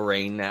title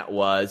reign that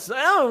was.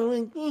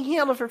 Oh, he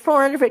held it for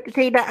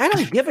 452 days. I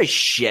don't give a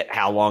shit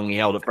how long he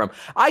held it from.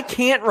 I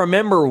can't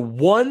remember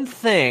one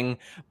thing,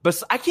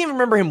 but I can't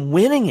remember him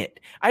winning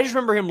it. I just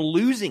remember him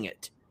losing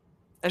it.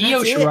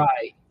 Io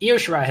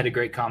Shirai had a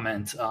great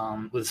comment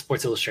with a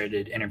Sports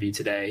Illustrated interview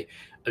today.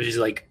 Which is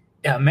like,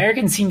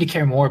 Americans seem to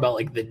care more about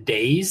like the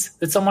days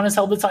that someone has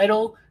held the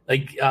title.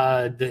 Like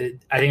I think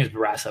it was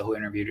Barrasso who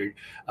interviewed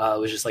her.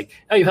 Was just like,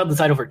 oh, you held the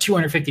title for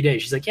 250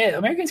 days. She's like, yeah,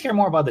 Americans care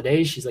more about the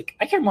days. She's like,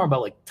 I care more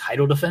about like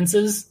title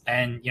defenses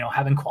and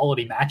having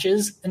quality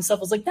matches and stuff.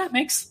 I was like, that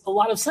makes a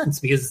lot of sense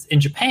because in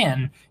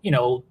Japan,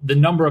 the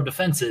number of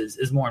defenses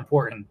is more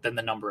important than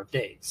the number of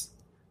days.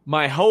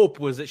 My hope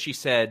was that she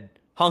said,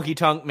 Honky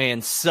Tonk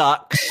Man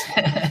sucks.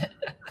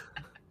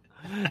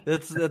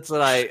 That's what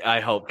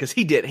I hope, because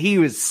he did. He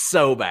was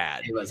so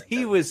bad.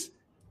 He was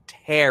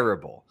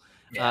terrible.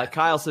 Yeah.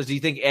 Kyle says, do you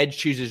think Edge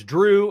chooses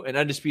Drew and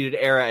Undisputed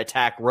Era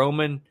attack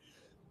Roman?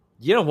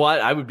 You know what?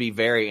 I would be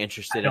very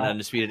interested in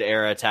Undisputed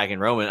Era attacking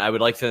Roman. I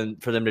would like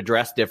for them to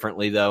dress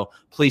differently, though.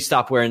 Please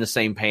stop wearing the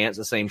same pants,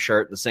 the same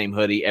shirt, the same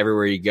hoodie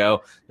everywhere you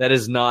go. That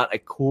is not a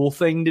cool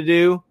thing to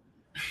do.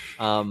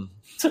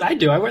 That's what I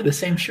do. I wear the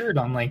same shirt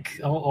on like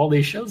all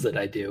these shows that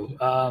I do.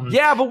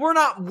 Yeah, but we're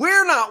not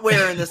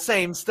wearing the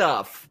same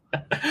stuff.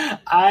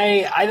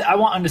 I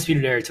want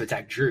Undisputed Era to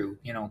attack Drew.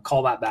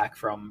 Call that back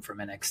from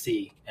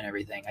NXT and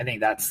everything. I think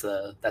that's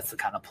the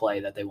kind of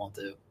play that they won't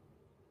do.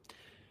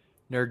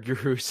 Nerd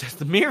Guru says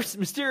the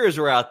Mysterios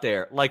were out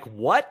there. Like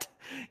what?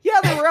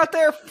 Yeah, they were out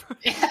there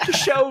to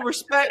show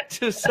respect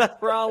to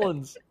Seth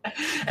Rollins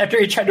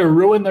after he tried to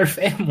ruin their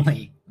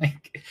family.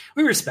 Like,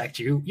 we respect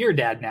you. You're a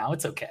dad now.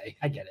 It's okay.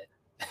 I get it.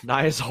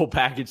 Nia's whole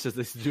package says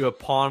they should do a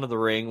Pawn of the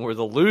Ring where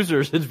the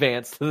losers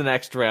advance to the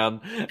next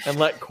round and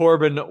let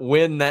Corbin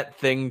win that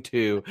thing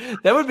too.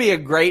 That would be a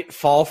great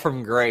fall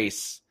from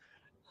grace.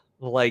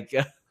 Like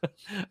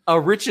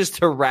a riches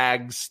to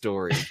rags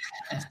story,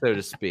 so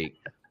to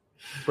speak.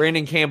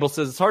 Brandon Campbell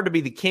says it's hard to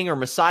be the king or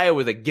messiah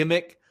with a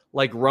gimmick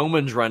like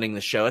Roman's running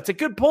the show. That's a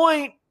good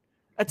point.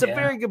 That's a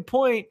very good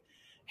point.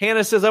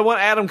 Hannah says, I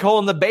want Adam Cole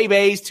and the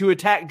Babies to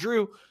attack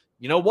Drew.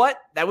 You know what?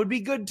 That would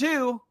be good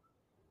too.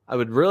 I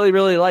would really,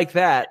 really like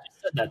that.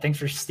 Thanks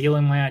for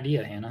stealing my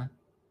idea, Hannah.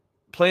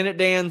 Planet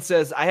Dan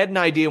says, I had an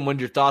idea and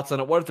wondered your thoughts on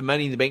it. What if the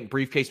Money in the Bank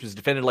briefcase was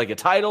defended like a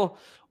title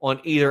on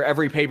either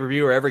every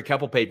pay-per-view or every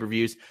couple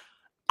pay-per-views?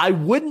 I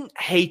wouldn't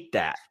hate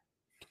that.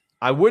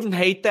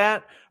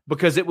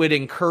 Because it would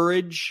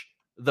encourage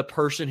the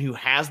person who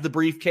has the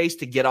briefcase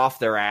to get off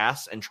their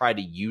ass and try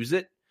to use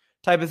it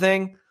type of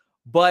thing.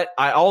 But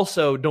I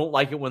also don't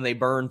like it when they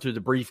burn through the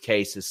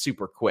briefcases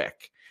super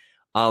quick.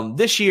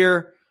 This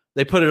year,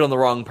 they put it on the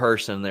wrong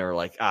person. They were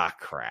like,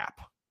 crap.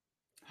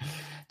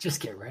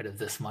 Just get rid of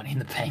this Money in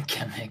the Bank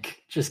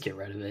gimmick. Just get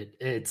rid of it.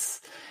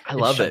 I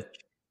love it.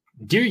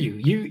 Do you?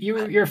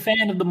 You're a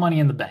fan of the Money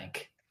in the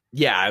Bank.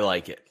 Yeah, I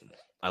like it.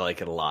 I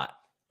like it a lot.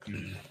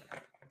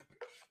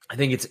 I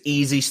think it's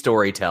easy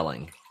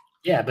storytelling.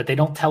 Yeah, but they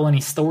don't tell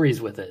any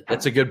stories with it.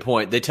 That's a good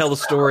point. They tell the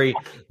story.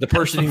 The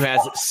person who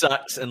has it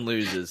sucks and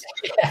loses.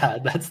 Yeah,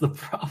 that's the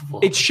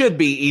problem. It should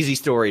be easy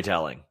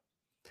storytelling.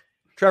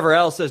 Trevor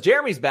L. says,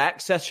 Jeremy's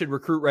back. Seth should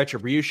recruit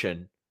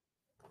Retribution.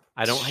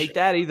 I don't hate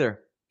that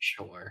either.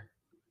 Sure.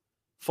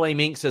 Flame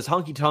Inc. says,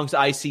 Honky Tonk's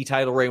IC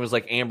title reign was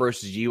like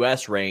Ambrose's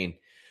U.S. reign.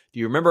 Do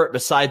you remember it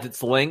besides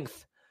its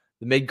length?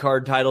 The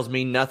mid-card titles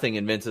mean nothing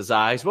in Vince's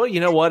eyes. Well, you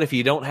know what? If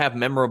you don't have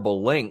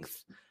memorable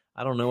length,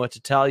 I don't know what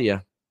to tell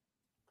you.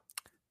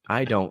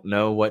 I don't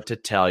know what to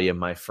tell you,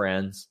 my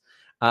friends.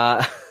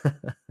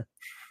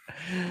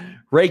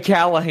 Ray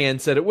Callahan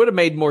said it would have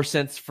made more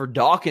sense for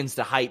Dawkins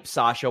to hype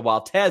Sasha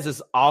while Tez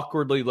is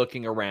awkwardly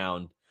looking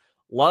around.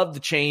 Love the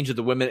change of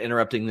the women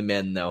interrupting the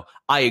men, though.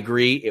 I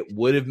agree. It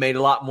would have made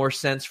a lot more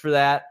sense for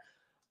that,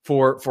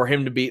 for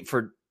him to be,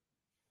 for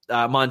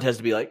Montez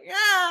to be like,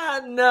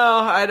 no,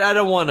 I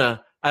don't want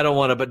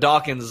to. But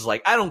Dawkins is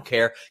like, I don't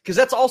care, because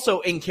that's also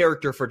in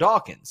character for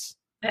Dawkins.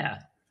 Yeah.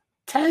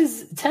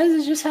 Tez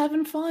is just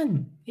having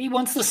fun. He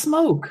wants the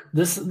smoke.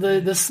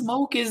 The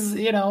smoke is,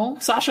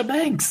 Sasha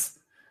Banks.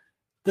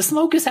 The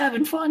smoke is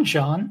having fun,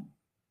 Sean.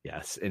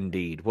 Yes,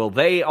 indeed. Well,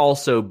 they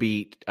also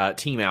beat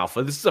Team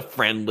Alpha. This is a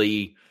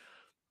friendly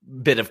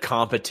bit of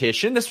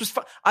competition. This was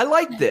fun. I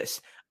like this.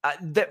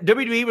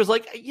 WWE was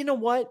like, you know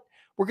what?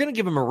 We're going to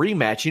give him a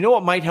rematch. You know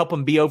what might help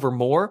him be over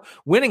more?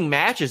 Winning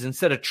matches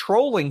instead of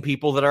trolling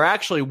people that are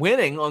actually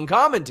winning on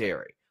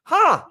commentary.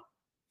 Huh?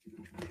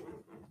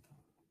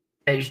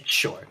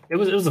 Sure. It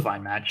was a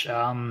fine match.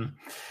 I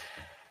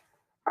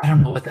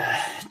don't know what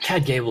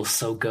Chad Gable's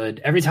so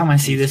good. Every time I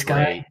see this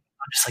guy,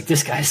 I'm just like,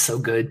 this guy's so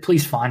good.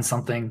 Please find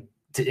something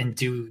and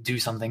do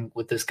something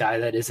with this guy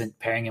that isn't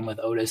pairing him with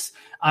Otis.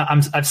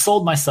 I've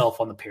sold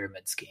myself on the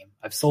pyramid scheme.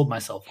 I've sold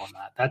myself on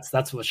that.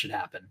 That's what should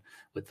happen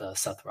with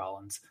Seth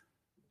Rollins.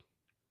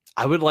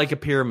 I would like a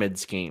pyramid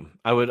scheme.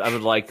 I would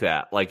like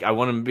that. Like, I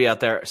want him to be out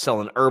there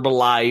selling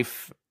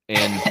Herbalife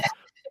and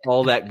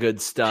all that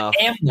good stuff.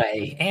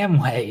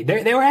 Amway.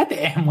 They were at the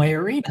Amway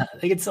arena.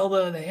 They could sell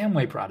the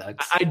Amway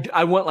products.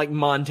 I want like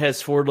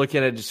Montez Ford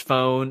looking at his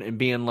phone and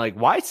being like,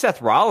 "Why is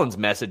Seth Rollins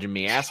messaging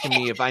me, asking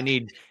me if I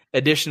need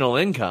additional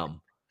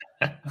income?"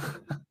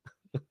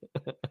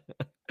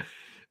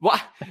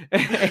 Why?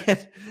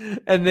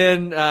 And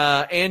then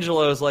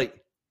Angelo's like,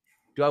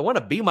 "Do I want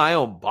to be my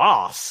own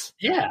boss?"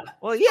 Yeah.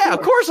 Well, yeah,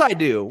 of course I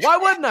do. Why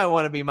wouldn't I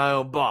want to be my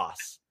own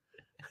boss?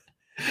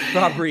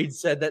 Rob Reed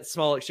said that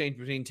small exchange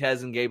between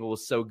Tez and Gable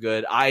was so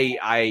good.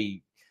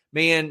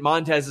 Man,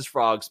 Montez's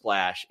frog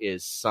splash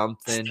is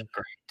something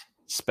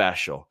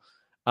special.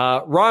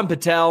 Ron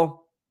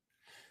Patel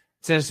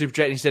sent a super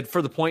chat and he said,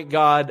 "For the point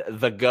god,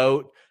 the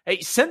GOAT."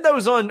 Hey, send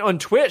those on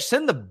Twitch.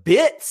 Send the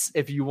bits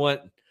if you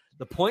want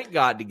the point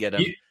god to get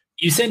them.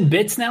 You send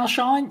bits now,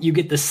 Sean. You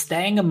get the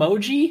Stang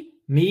emoji.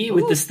 Me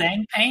with the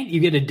Stang paint,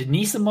 you get a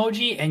Denise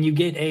emoji, and you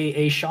get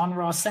a Sean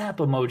Ross Sapp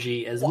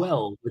emoji as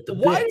well with the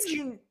bits.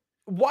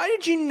 Why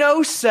did you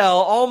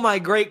no-sell all my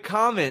great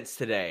comments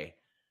today?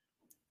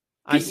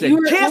 I said,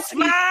 "Kiss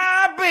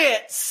my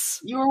bits."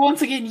 You were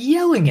once again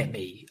yelling at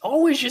me.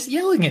 Always just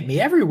yelling at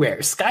me everywhere.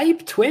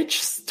 Skype,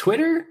 Twitch,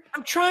 Twitter.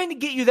 I'm trying to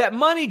get you that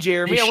money,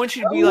 Jeremy. I want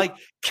you to be like,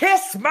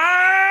 "Kiss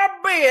my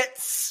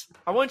bits."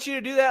 I want you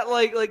to do that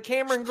like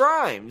Cameron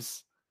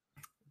Grimes.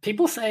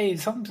 People say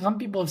some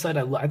people have said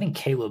I think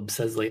Caleb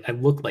says like I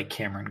look like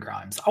Cameron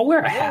Grimes. I'll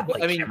wear a hat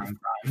Cameron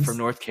Grimes from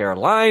North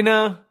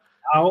Carolina.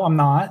 No, I'm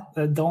not.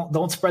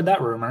 Don't spread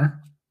that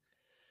rumor.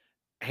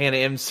 Hannah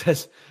M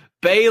says,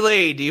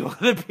 "Bailey, do you want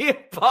to be a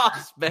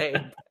boss, babe?"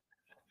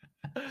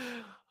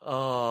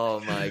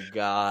 Oh my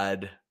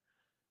God.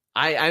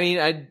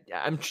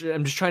 I'm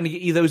just trying to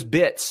get you those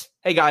bits.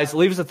 Hey guys,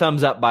 leave us a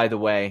thumbs up, by the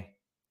way.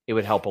 It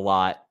would help a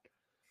lot.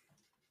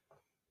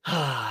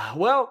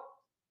 Well,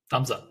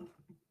 thumbs up.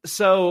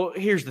 So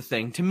here's the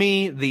thing. To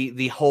me,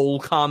 the whole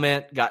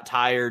comment got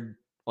tired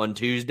on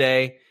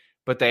Tuesday,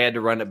 but they had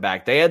to run it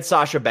back. They had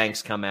Sasha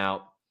Banks come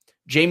out.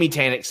 Jamie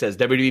Tannick says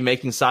WWE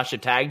making Sasha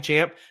tag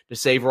champ to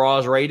save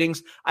Raw's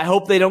ratings. I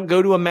hope they don't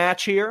go to a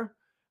match here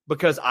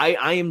because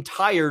I am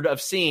tired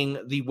of seeing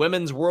the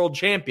women's world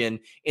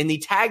champion in the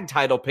tag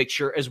title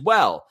picture as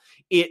well.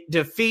 It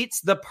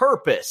defeats the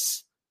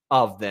purpose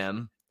of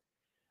them.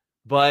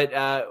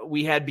 But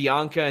we had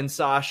Bianca and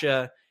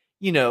Sasha.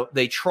 You know,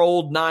 they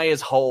trolled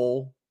Nia's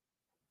hole.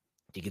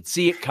 You could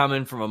see it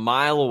coming from a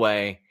mile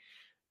away.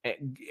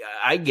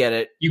 I get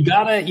it. You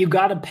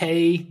gotta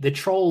pay the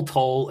troll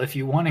toll if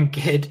you want to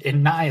get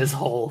in Nia's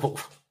hole.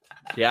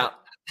 Yeah.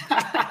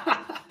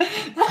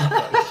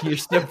 You're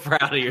still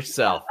proud of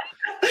yourself.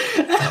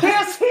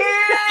 This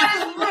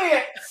here's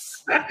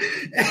bits.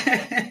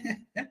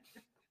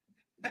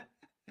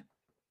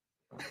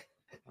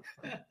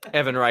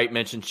 Evan Wright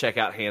mentioned check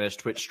out Hannah's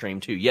Twitch stream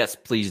too. Yes,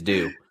 please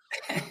do.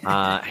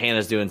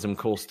 Hannah's doing some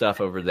cool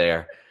stuff over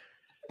there.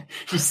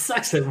 She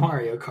sucks at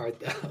Mario Kart,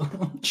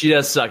 though. She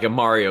does suck at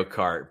Mario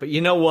Kart. But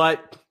you know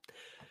what?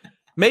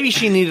 Maybe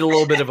she needed a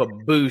little bit of a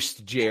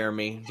boost,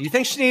 Jeremy. Do you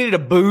think she needed a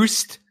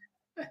boost?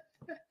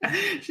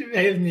 She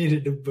may have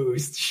needed a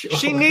boost, sure.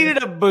 She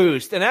needed a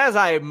boost. And as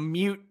I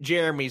mute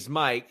Jeremy's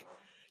mic,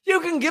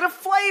 you can get a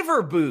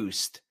flavor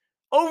boost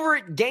over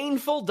at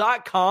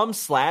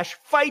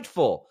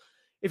Gainful.com/Fightful.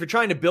 If you're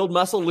trying to build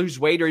muscle, lose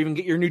weight, or even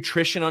get your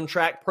nutrition on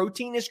track,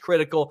 protein is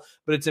critical,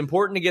 but it's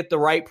important to get the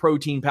right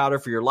protein powder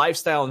for your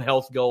lifestyle and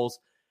health goals.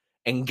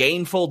 And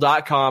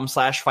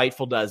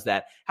Gainful.com/Fightful does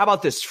that. How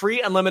about this?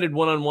 Free unlimited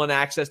one-on-one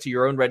access to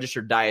your own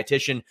registered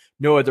dietitian.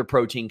 No other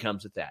protein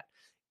comes with that.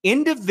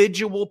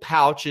 Individual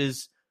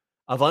pouches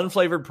of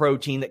unflavored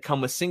protein that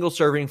come with single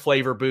serving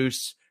flavor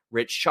boosts,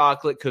 rich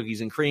chocolate,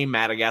 cookies and cream,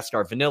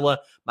 Madagascar vanilla,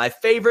 my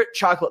favorite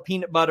chocolate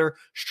peanut butter,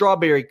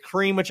 strawberry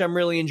cream, which I'm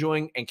really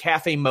enjoying, and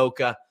cafe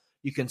mocha.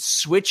 You can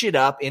switch it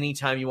up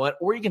anytime you want,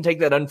 or you can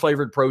take that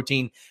unflavored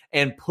protein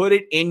and put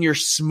it in your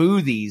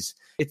smoothies.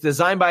 It's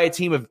designed by a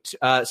team of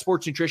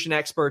sports nutrition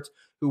experts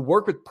who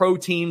work with pro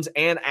teams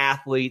and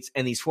athletes,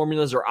 and these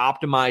formulas are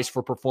optimized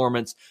for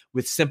performance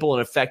with simple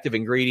and effective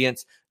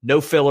ingredients. No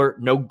filler,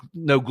 no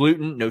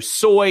gluten, no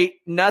soy,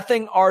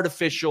 nothing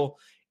artificial.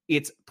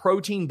 It's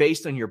protein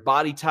based on your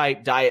body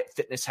type, diet,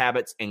 fitness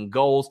habits, and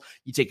goals.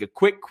 You take a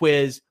quick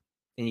quiz,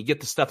 and you get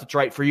the stuff that's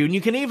right for you. And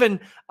you can even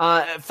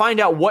find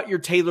out what your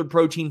tailored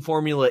protein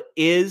formula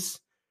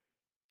is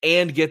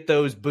and get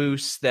those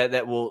boosts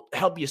that will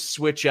help you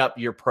switch up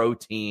your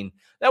protein.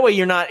 That way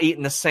you're not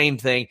eating the same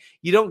thing.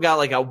 You don't got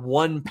like a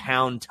 1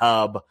 pound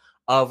tub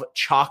of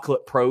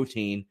chocolate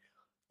protein.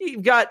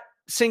 You've got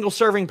single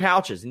serving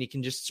pouches, and you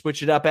can just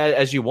switch it up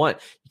as you want.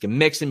 You can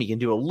mix them. You can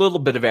do a little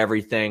bit of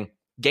everything.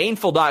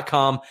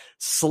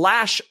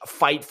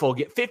 Gainful.com/Fightful.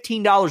 Get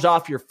 $15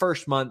 off your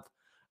first month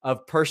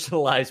of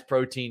personalized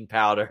protein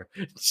powder.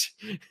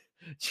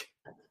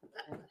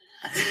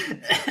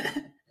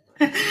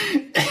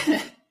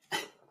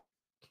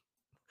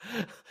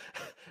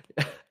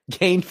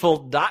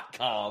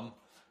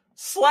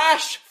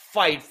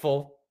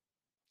 Gainful.com/Fightful.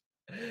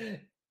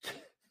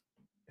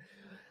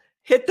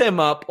 Hit them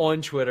up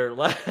on Twitter.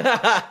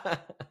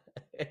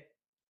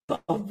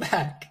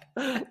 Back.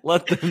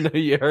 Let them know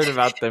you heard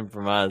about them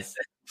from us.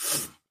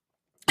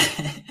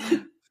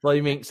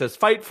 Flaming says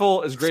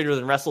Fightful is greater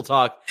than Wrestle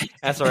Talk.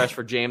 SRS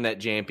for Jam That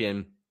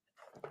Champion.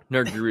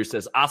 Nerd Guru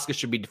says Asuka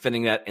should be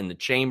defending that in the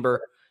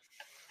chamber.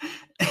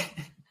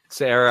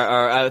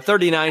 Sarah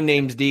 39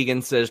 names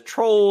Deegan says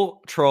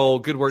troll.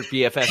 Good work,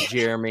 BFF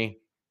Jeremy.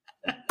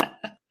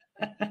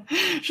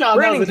 Sean,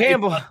 Brandon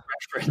Campbell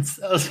reference.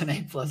 That was an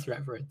A+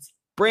 reference.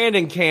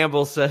 Brandon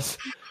Campbell says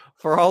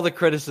for all the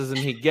criticism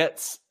he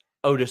gets,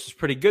 Otis was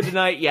pretty good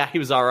tonight. Yeah, he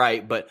was all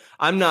right, but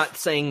I'm not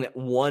saying that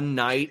one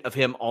night of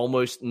him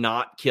almost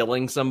not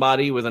killing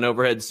somebody with an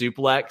overhead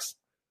suplex.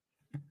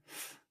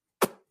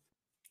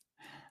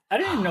 I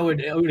didn't even know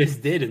what Otis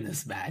did in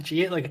this match.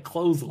 He hit like a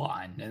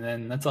clothesline, and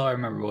then that's all I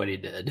remember what he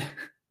did.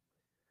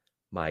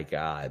 My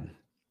God.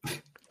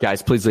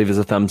 Guys, please leave us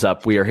a thumbs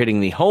up. We are hitting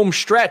the home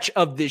stretch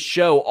of this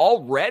show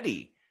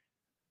already.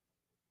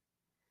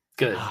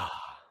 Good.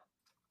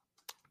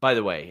 By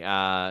the way,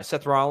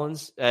 Seth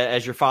Rollins,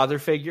 as your father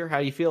figure, how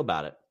do you feel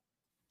about it?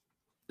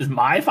 Is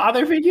my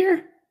father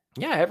figure?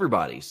 Yeah,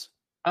 everybody's.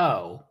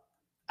 Oh.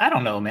 I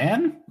don't know,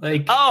 man.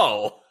 Like,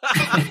 oh.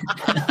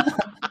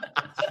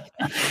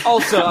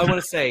 Also, I want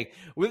to say,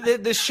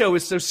 this show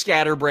is so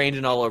scatterbrained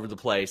and all over the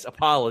place.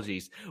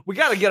 Apologies. We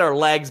got to get our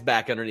legs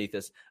back underneath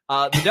us.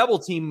 The double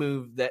team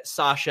move that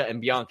Sasha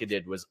and Bianca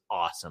did was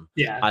awesome.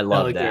 Yeah, I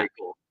love that. Very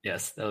cool.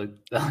 Yes, that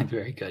looked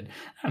very good.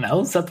 I don't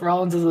know. Seth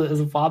Rollins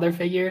is a father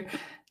figure.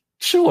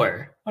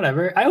 Sure,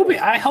 whatever. I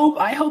hope.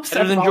 Better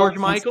Seth than Rollins George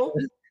Michael.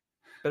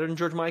 Better than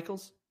George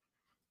Michaels.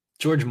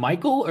 George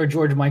Michael or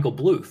George Michael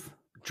Bluth?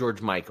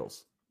 George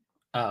Michaels.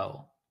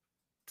 Oh,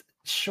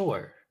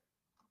 sure.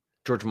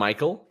 George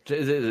Michael?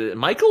 Is it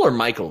Michael or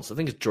Michaels? I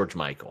think it's George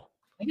Michael.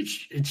 I think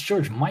it's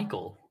George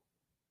Michael.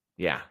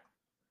 Yeah.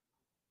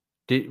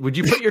 Would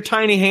you put your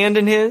tiny hand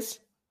in his?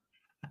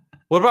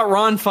 What about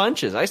Ron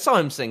Funches? I saw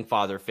him sing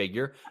father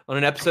figure on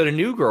an episode of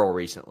New Girl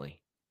recently.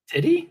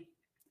 Did he?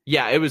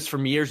 Yeah, it was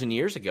from years and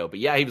years ago. But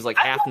yeah, he was like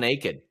half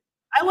naked.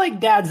 I like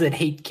dads that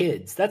hate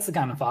kids. That's the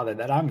kind of father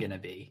that I'm going to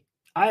be.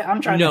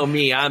 I'm trying to...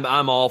 me.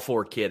 I'm all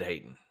for kid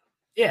hating.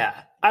 Yeah.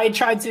 I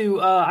tried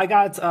to... I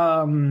got...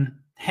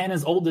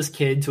 Hannah's oldest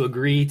kid to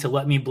agree to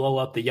let me blow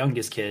up the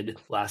youngest kid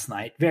last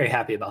night. Very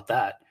happy about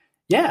that.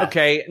 Yeah.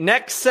 Okay,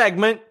 next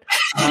segment.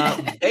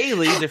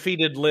 Bayley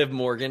defeated Liv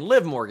Morgan.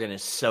 Liv Morgan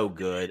is so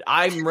good.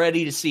 I'm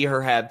ready to see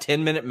her have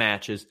 10-minute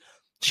matches.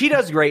 She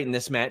does great in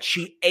this match.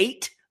 She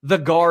ate the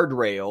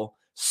guardrail,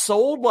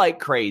 sold like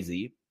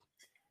crazy.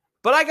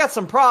 But I got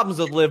some problems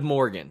with Liv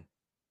Morgan.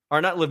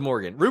 Or not Liv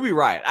Morgan, Ruby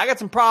Riott. I got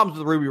some problems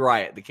with Ruby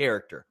Riott, the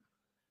character.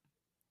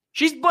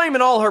 She's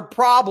blaming all her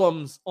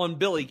problems on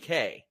Billie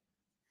Kay.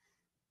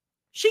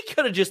 She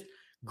could have just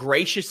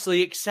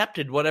graciously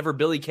accepted whatever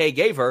Billie Kay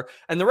gave her,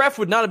 and the ref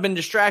would not have been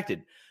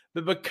distracted.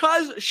 But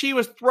because she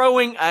was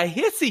throwing a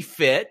hissy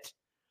fit,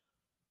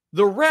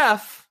 the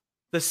ref,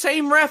 the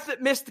same ref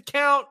that missed the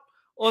count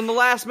on the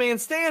last man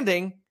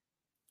standing,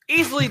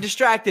 easily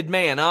distracted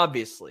man,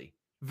 obviously.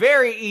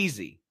 Very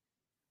easy.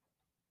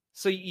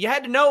 So you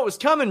had to know it was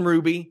coming,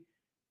 Ruby.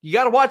 You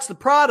got to watch the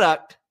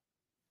product.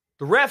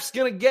 The ref's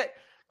going to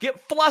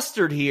get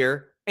flustered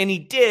here, and he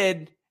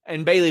did,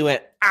 and Bayley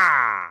went,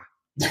 ah.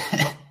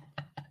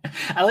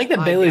 I like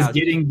that Bayley's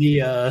getting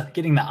the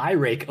eye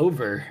rake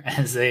over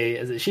as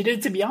she did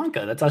it to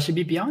Bianca. That's how she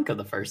beat Bianca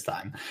the first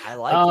time. I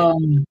like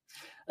it.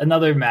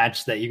 Another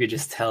match that you could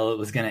just tell it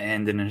was going to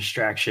end in a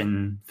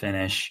distraction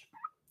finish,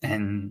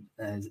 and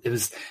it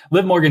was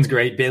Liv Morgan's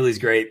great, Bayley's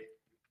great.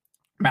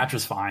 Match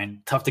was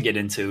fine, tough to get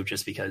into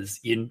just because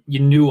you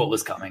knew what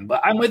was coming.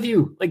 But I'm with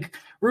you, like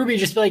Ruby,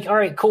 just be like, all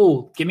right,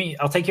 cool,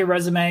 I'll take your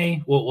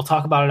resume. We'll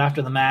talk about it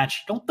after the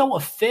match. Don't throw a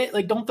fit,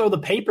 like don't throw the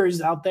papers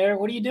out there.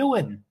 What are you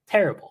doing?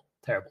 Terrible.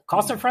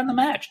 Cost her friend the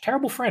match.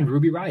 Terrible friend,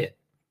 Ruby Riott.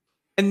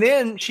 And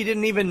then she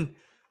didn't even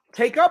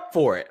take up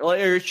for it,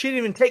 or she didn't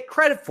even take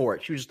credit for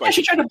it. She was just like,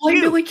 she tried to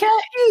blame Billie Kay.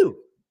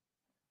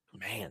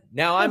 Man,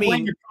 now I mean,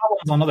 blame your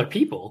problems on other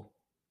people.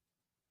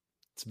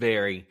 It's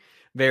very,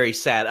 very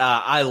sad.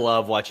 I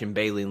love watching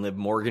Bayley and Liv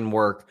Morgan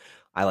work.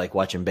 I like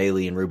watching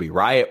Bayley and Ruby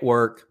Riott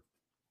work.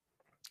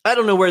 I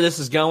don't know where this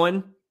is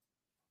going.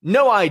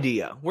 No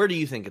idea. Where do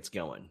you think it's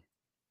going?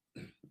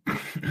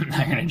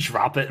 They're going to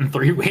drop it in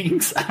 3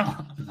 weeks.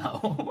 I don't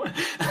know.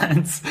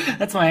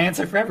 That's my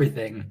answer for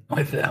everything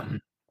with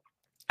them.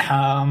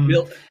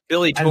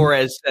 Billy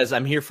Torres says,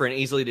 I'm here for an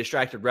easily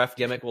distracted ref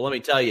gimmick. Well, let me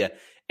tell you,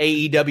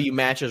 AEW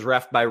matches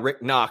ref by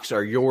Rick Knox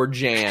are your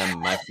jam,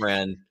 my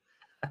friend.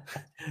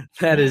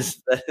 That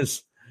is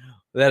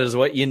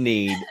what you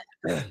need.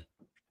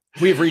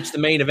 We've reached the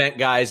main event,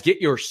 guys.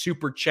 Get your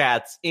super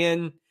chats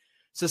in.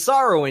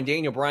 Cesaro and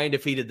Daniel Bryan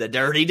defeated the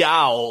Dirty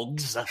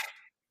Dogs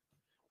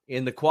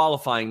in the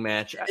qualifying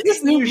match. Is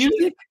this new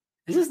music?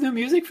 Is this new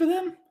music for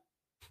them?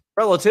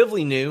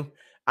 Relatively new.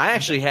 I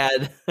actually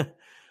had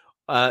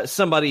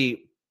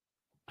somebody,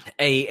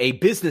 a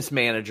business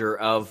manager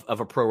of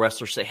a pro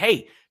wrestler say,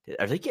 hey,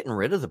 are they getting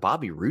rid of the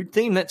Bobby Roode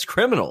theme? That's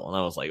criminal. And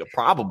I was like,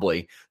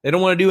 probably. They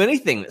don't want to do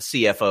anything that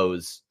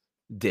CFOs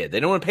did. They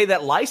don't want to pay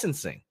that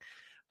licensing,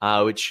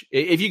 which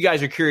if you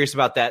guys are curious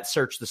about that,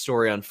 search the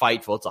story on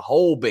Fightful. It's a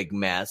whole big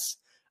mess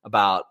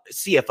about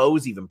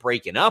CFOs even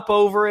breaking up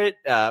over it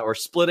or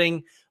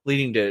splitting,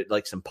 leading to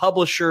like some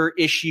publisher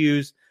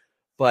issues.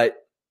 But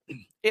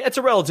it's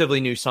a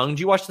relatively new song.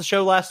 Did you watch the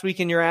show last week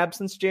in your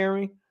absence,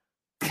 Jeremy?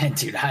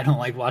 Dude, I don't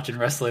like watching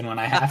wrestling when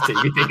I have to.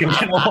 You think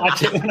I'm going to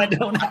watch it when I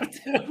don't have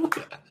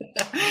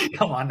to?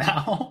 Come on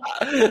now.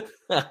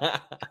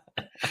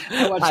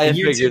 I watch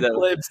YouTube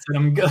clips and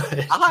I'm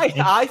good.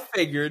 I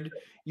figured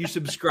you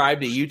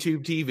subscribed to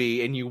YouTube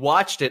TV and you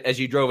watched it as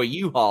you drove a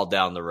U-Haul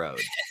down the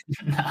road.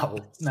 No.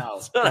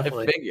 That's what I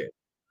figured.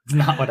 It's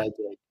not what I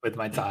did with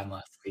my time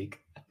last week.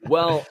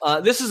 Well,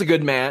 this is a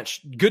good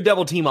match. Good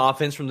double team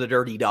offense from the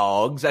Dirty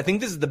Dogs. I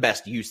think this is the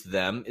best use of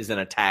them is in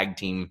a tag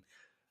team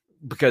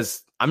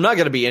because I'm not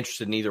going to be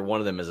interested in either one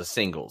of them as a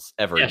singles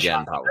ever again.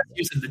 Sean, probably. The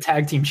use of the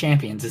tag team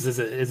champions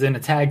is in a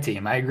tag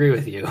team. I agree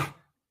with you.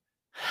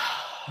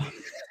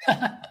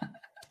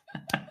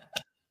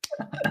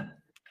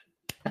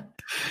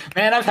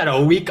 Man, I've had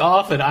a week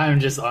off and I'm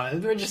just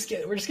we're just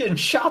getting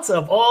shots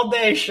up all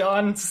day,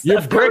 Sean.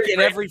 You're bricking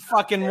every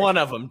fucking one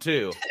of them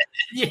too.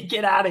 You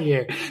get out of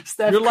here,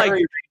 Steph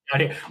Curry.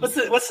 Out here. What's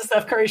the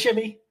Steph Curry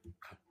shimmy?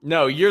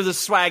 No, you're the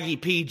Swaggy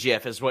P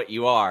GIF is what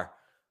you are.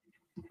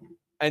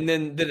 And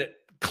then it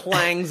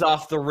clangs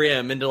off the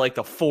rim into like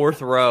the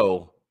fourth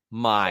row.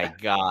 My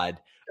God.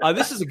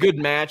 This is a good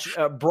match.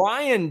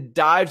 Brian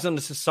dives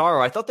onto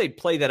Cesaro. I thought they'd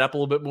play that up a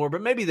little bit more,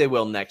 but maybe they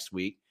will next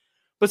week.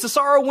 But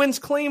Cesaro wins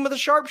clean with a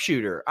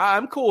sharpshooter.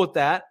 I'm cool with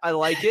that. I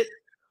like it.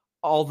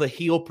 All the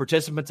heel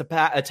participants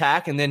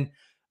attack, and then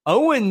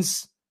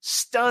Owens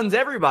stuns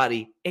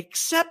everybody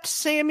except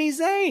Sami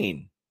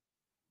Zayn.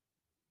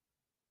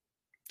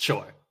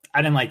 Sure.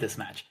 I didn't like this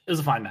match. It was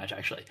a fine match,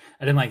 actually.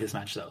 I didn't like this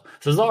match, though.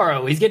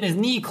 Cesaro, he's getting his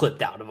knee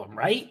clipped out of him,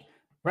 right?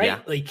 Yeah.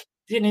 Like, he's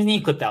getting his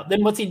knee clipped out.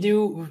 Then what's he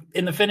do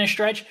in the finish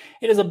stretch?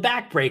 It is a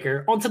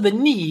backbreaker onto the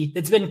knee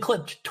that's been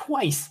clipped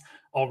twice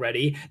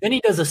already. Then he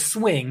does a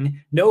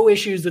swing, no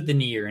issues with the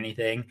knee or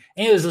anything.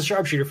 And it was a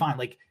sharpshooter, fine.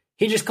 Like,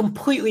 he just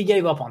completely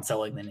gave up on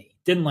selling the knee.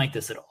 Didn't like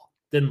this at all.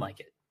 Didn't like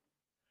it.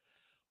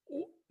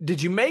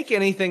 Did you make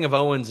anything of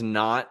Owens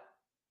not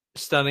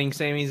stunning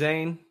Sami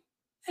Zayn?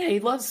 Hey, he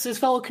loves his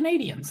fellow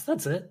Canadians.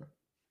 That's it.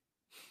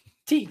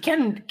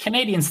 Can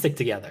Canadians stick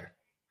together?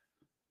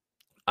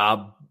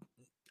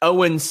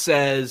 Owens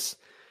says,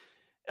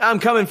 I'm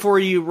coming for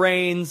you,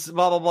 Reigns,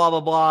 blah, blah, blah,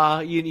 blah, blah.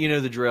 You know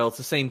the drill. It's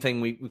the same thing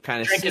we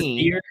kind of seen. His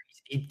beer.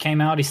 He came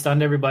out, he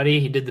stunned everybody.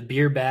 He did the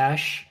beer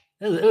bash.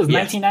 It was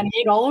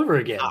 1998 all over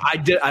again.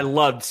 I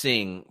loved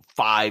seeing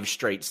 5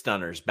 straight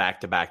stunners back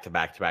to back to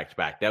back to back to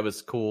back. That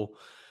was cool.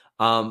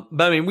 But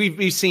I mean,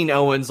 we've seen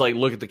Owens like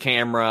look at the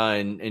camera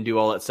and do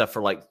all that stuff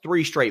for like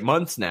 3 straight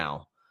months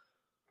now.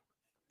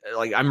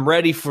 Like, I'm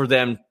ready for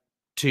them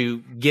to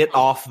get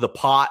off the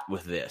pot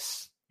with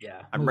this.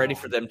 Yeah, I'm ready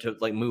for them to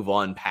like move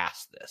on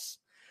past this.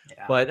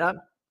 Yeah. But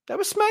that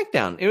was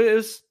SmackDown. It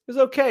was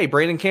okay.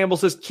 Brandon Campbell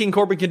says King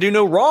Corbin can do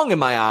no wrong in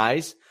my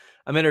eyes.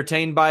 I'm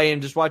entertained by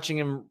him just watching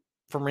him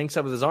from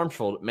ringside with his arms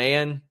folded.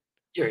 Man,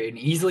 you're an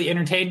easily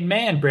entertained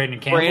man, Brandon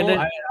Campbell.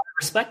 I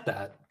respect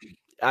that.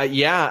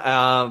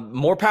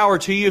 More power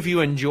to you if you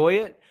enjoy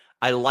it.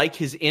 I like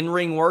his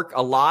in-ring work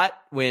a lot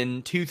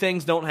when 2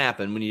 things don't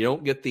happen. When you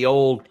don't get the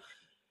old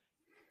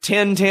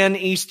 10-10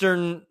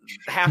 Eastern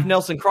half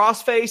Nelson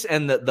crossface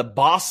and the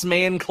boss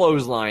man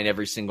clothesline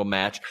every single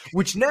match,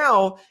 which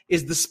now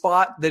is the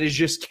spot that is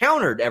just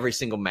countered every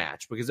single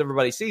match because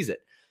everybody sees it.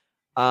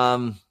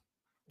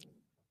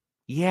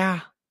 Yeah,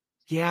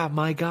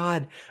 my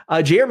God.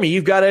 Jeremy,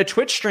 you've got a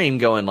Twitch stream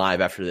going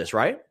live after this,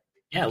 right?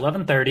 Yeah,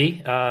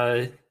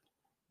 11:30.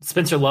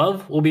 Spencer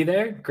Love will be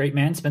there. Great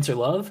man, Spencer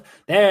Love.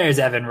 There's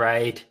Evan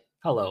Wright.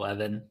 Hello,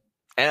 Evan.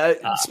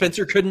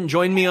 Spencer couldn't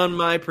join me on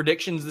my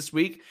predictions this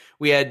week.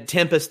 We had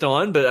Tempest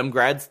on, but I'm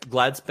glad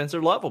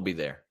Spencer Love will be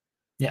there.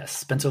 Yes,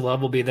 Spencer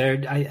Love will be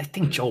there. I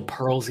think Joel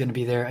Pearl's going to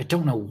be there. I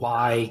don't know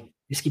why.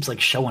 He just keeps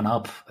like showing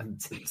up.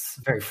 It's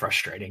very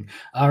frustrating.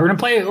 We're gonna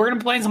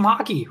play some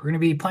hockey. We're gonna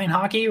be playing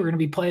hockey. We're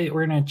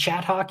gonna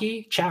chat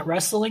hockey, chat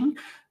wrestling.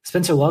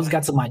 Spencer Love's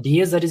got some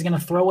ideas that he's gonna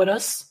throw at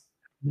us.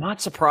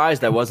 Not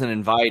surprised I wasn't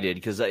invited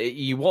because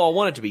you all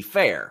want it to be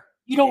fair.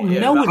 You don't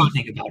know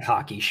anything about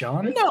hockey,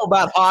 Sean. I know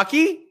about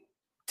hockey.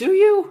 Do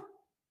you?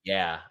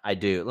 Yeah, I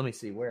do. Let me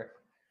see where.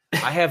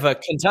 I have a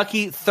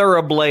Kentucky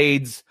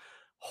Thoroughblades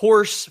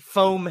horse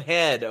foam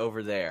head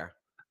over there.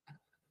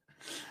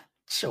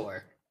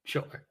 Sure.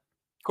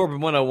 Corbin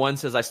 101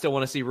 says, I still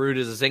want to see Roode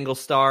as a single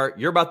star.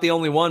 You're about the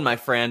only one, my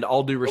friend.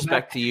 All due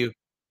respect to you.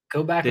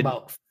 Go back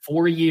about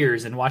 4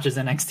 years and watch his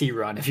NXT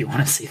run if you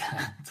want to see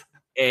that.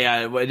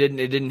 Yeah, it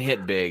didn't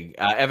hit big.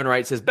 Evan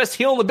Wright says, best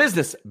heel in the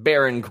business,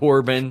 Baron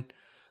Corbin.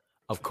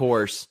 Of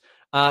course.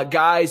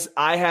 Guys,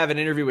 I have an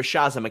interview with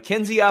Shaza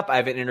McKenzie up. I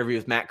have an interview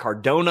with Matt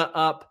Cardona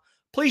up.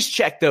 Please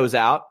check those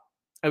out.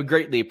 I would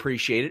greatly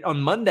appreciate it.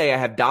 On Monday, I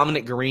have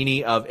Dominic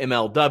Guarini of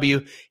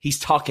MLW. He's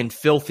talking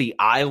Filthy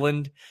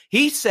Island.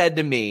 He said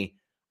to me,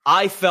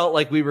 I felt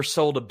like we were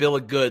sold a bill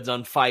of goods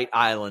on Fight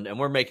Island, and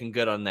we're making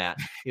good on that.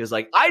 He was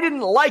like, I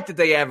didn't like that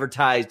they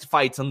advertised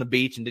fights on the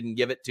beach and didn't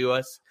give it to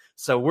us,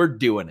 so we're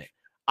doing it.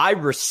 I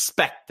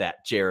respect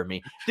that,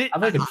 Jeremy.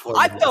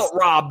 I felt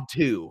robbed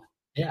too.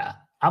 Yeah,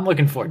 I'm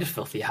looking forward to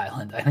Filthy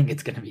Island. I think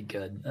it's going to be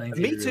good.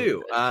 Me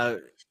too.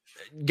 Really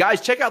guys,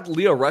 check out the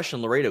Leo Rush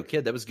and Laredo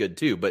Kid. That was good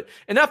too. But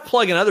enough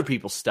plugging other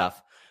people's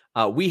stuff.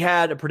 We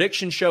had a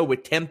prediction show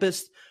with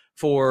Tempest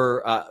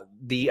for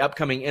the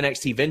upcoming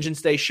NXT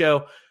Vengeance Day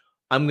show.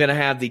 I'm going to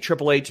have the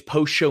Triple H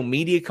post-show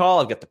media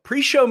call. I've got the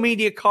pre-show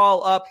media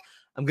call up.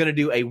 I'm going to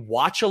do a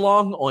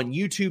watch-along on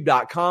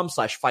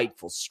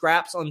youtube.com/Fightful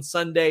Scraps on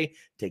Sunday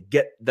to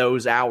get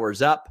those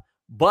hours up.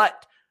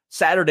 But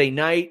Saturday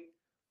night,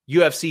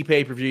 UFC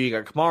pay-per-view, you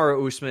got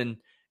Kamaru Usman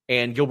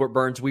and Gilbert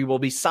Burns. We will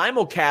be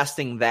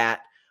simulcasting that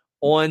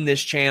on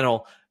this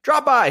channel.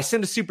 Drop by,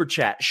 send a super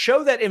chat.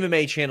 Show that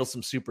MMA channel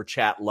some super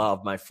chat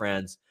love, my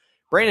friends.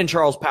 Brandon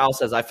Charles Powell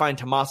says, I find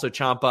Tommaso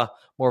Ciampa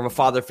more of a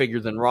father figure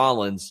than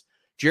Rollins.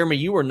 Jeremy,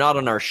 you were not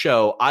on our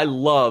show. I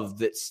love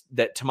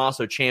that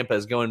Tommaso Ciampa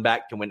is going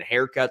back to when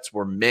haircuts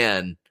were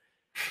men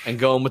and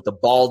going with the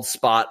bald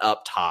spot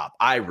up top.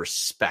 I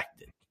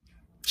respect it.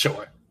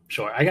 Sure.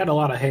 I got a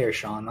lot of hair,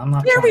 Sean. I'm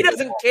not. Jeremy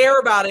doesn't care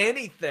about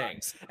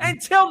anything.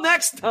 Until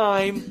next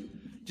time,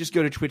 just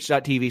go to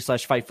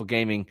twitch.tv/Fightful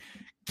Gaming.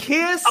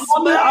 Kiss. I'm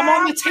on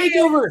the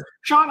takeover,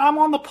 Sean. I'm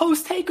on the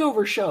post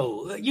takeover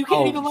show. You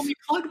can't even let me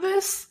plug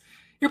this.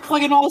 You're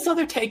plugging all this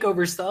other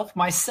takeover stuff.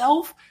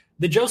 Myself,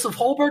 the Joseph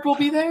Holberg will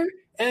be there,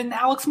 and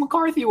Alex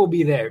McCarthy will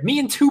be there. Me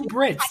and two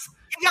Brits.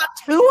 You got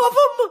two of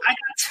them? I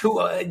got two.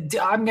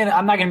 I'm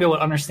not gonna be able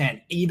to understand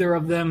either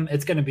of them.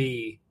 It's gonna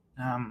be.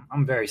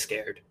 I'm very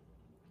scared.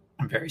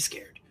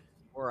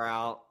 We're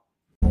out.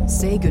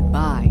 Say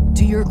goodbye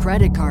to your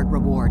credit card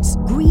rewards.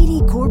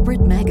 Greedy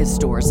corporate mega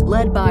stores,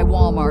 led by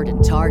Walmart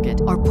and Target,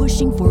 are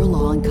pushing for a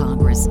law in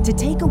Congress to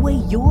take away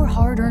your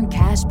hard-earned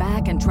cash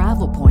back and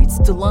travel points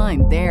to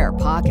line their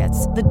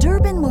pockets. The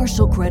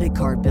Durbin-Marshall credit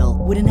card bill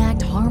would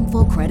enact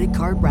harmful credit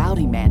card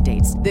routing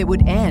mandates that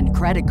would end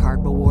credit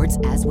card rewards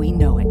as we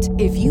know it.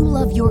 If you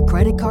love your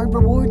credit card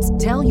rewards,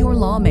 tell your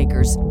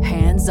lawmakers,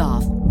 hands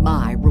off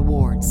my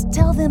rewards.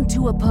 Tell them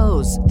to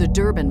oppose the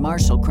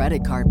Durbin-Marshall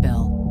credit card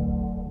bill.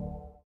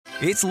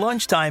 It's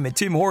lunchtime at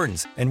Tim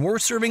Hortons, and we're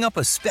serving up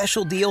a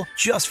special deal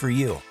just for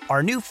you.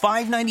 Our new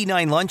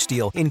 $5.99 lunch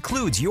deal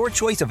includes your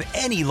choice of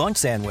any lunch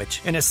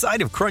sandwich and a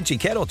side of crunchy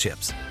kettle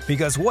chips.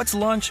 Because what's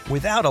lunch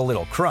without a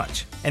little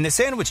crunch? And the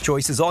sandwich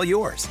choice is all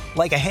yours,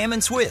 like a ham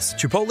and Swiss,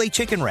 Chipotle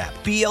chicken wrap,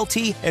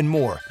 BLT, and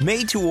more,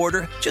 made to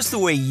order just the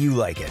way you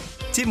like it.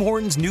 Tim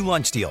Hortons' new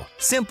lunch deal.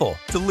 Simple,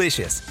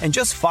 delicious, and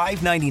just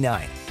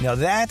 $5.99. Now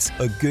that's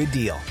a good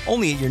deal.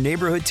 Only at your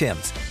neighborhood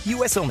Tim's.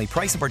 U.S. only.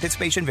 Price and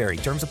participation vary.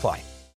 Terms apply.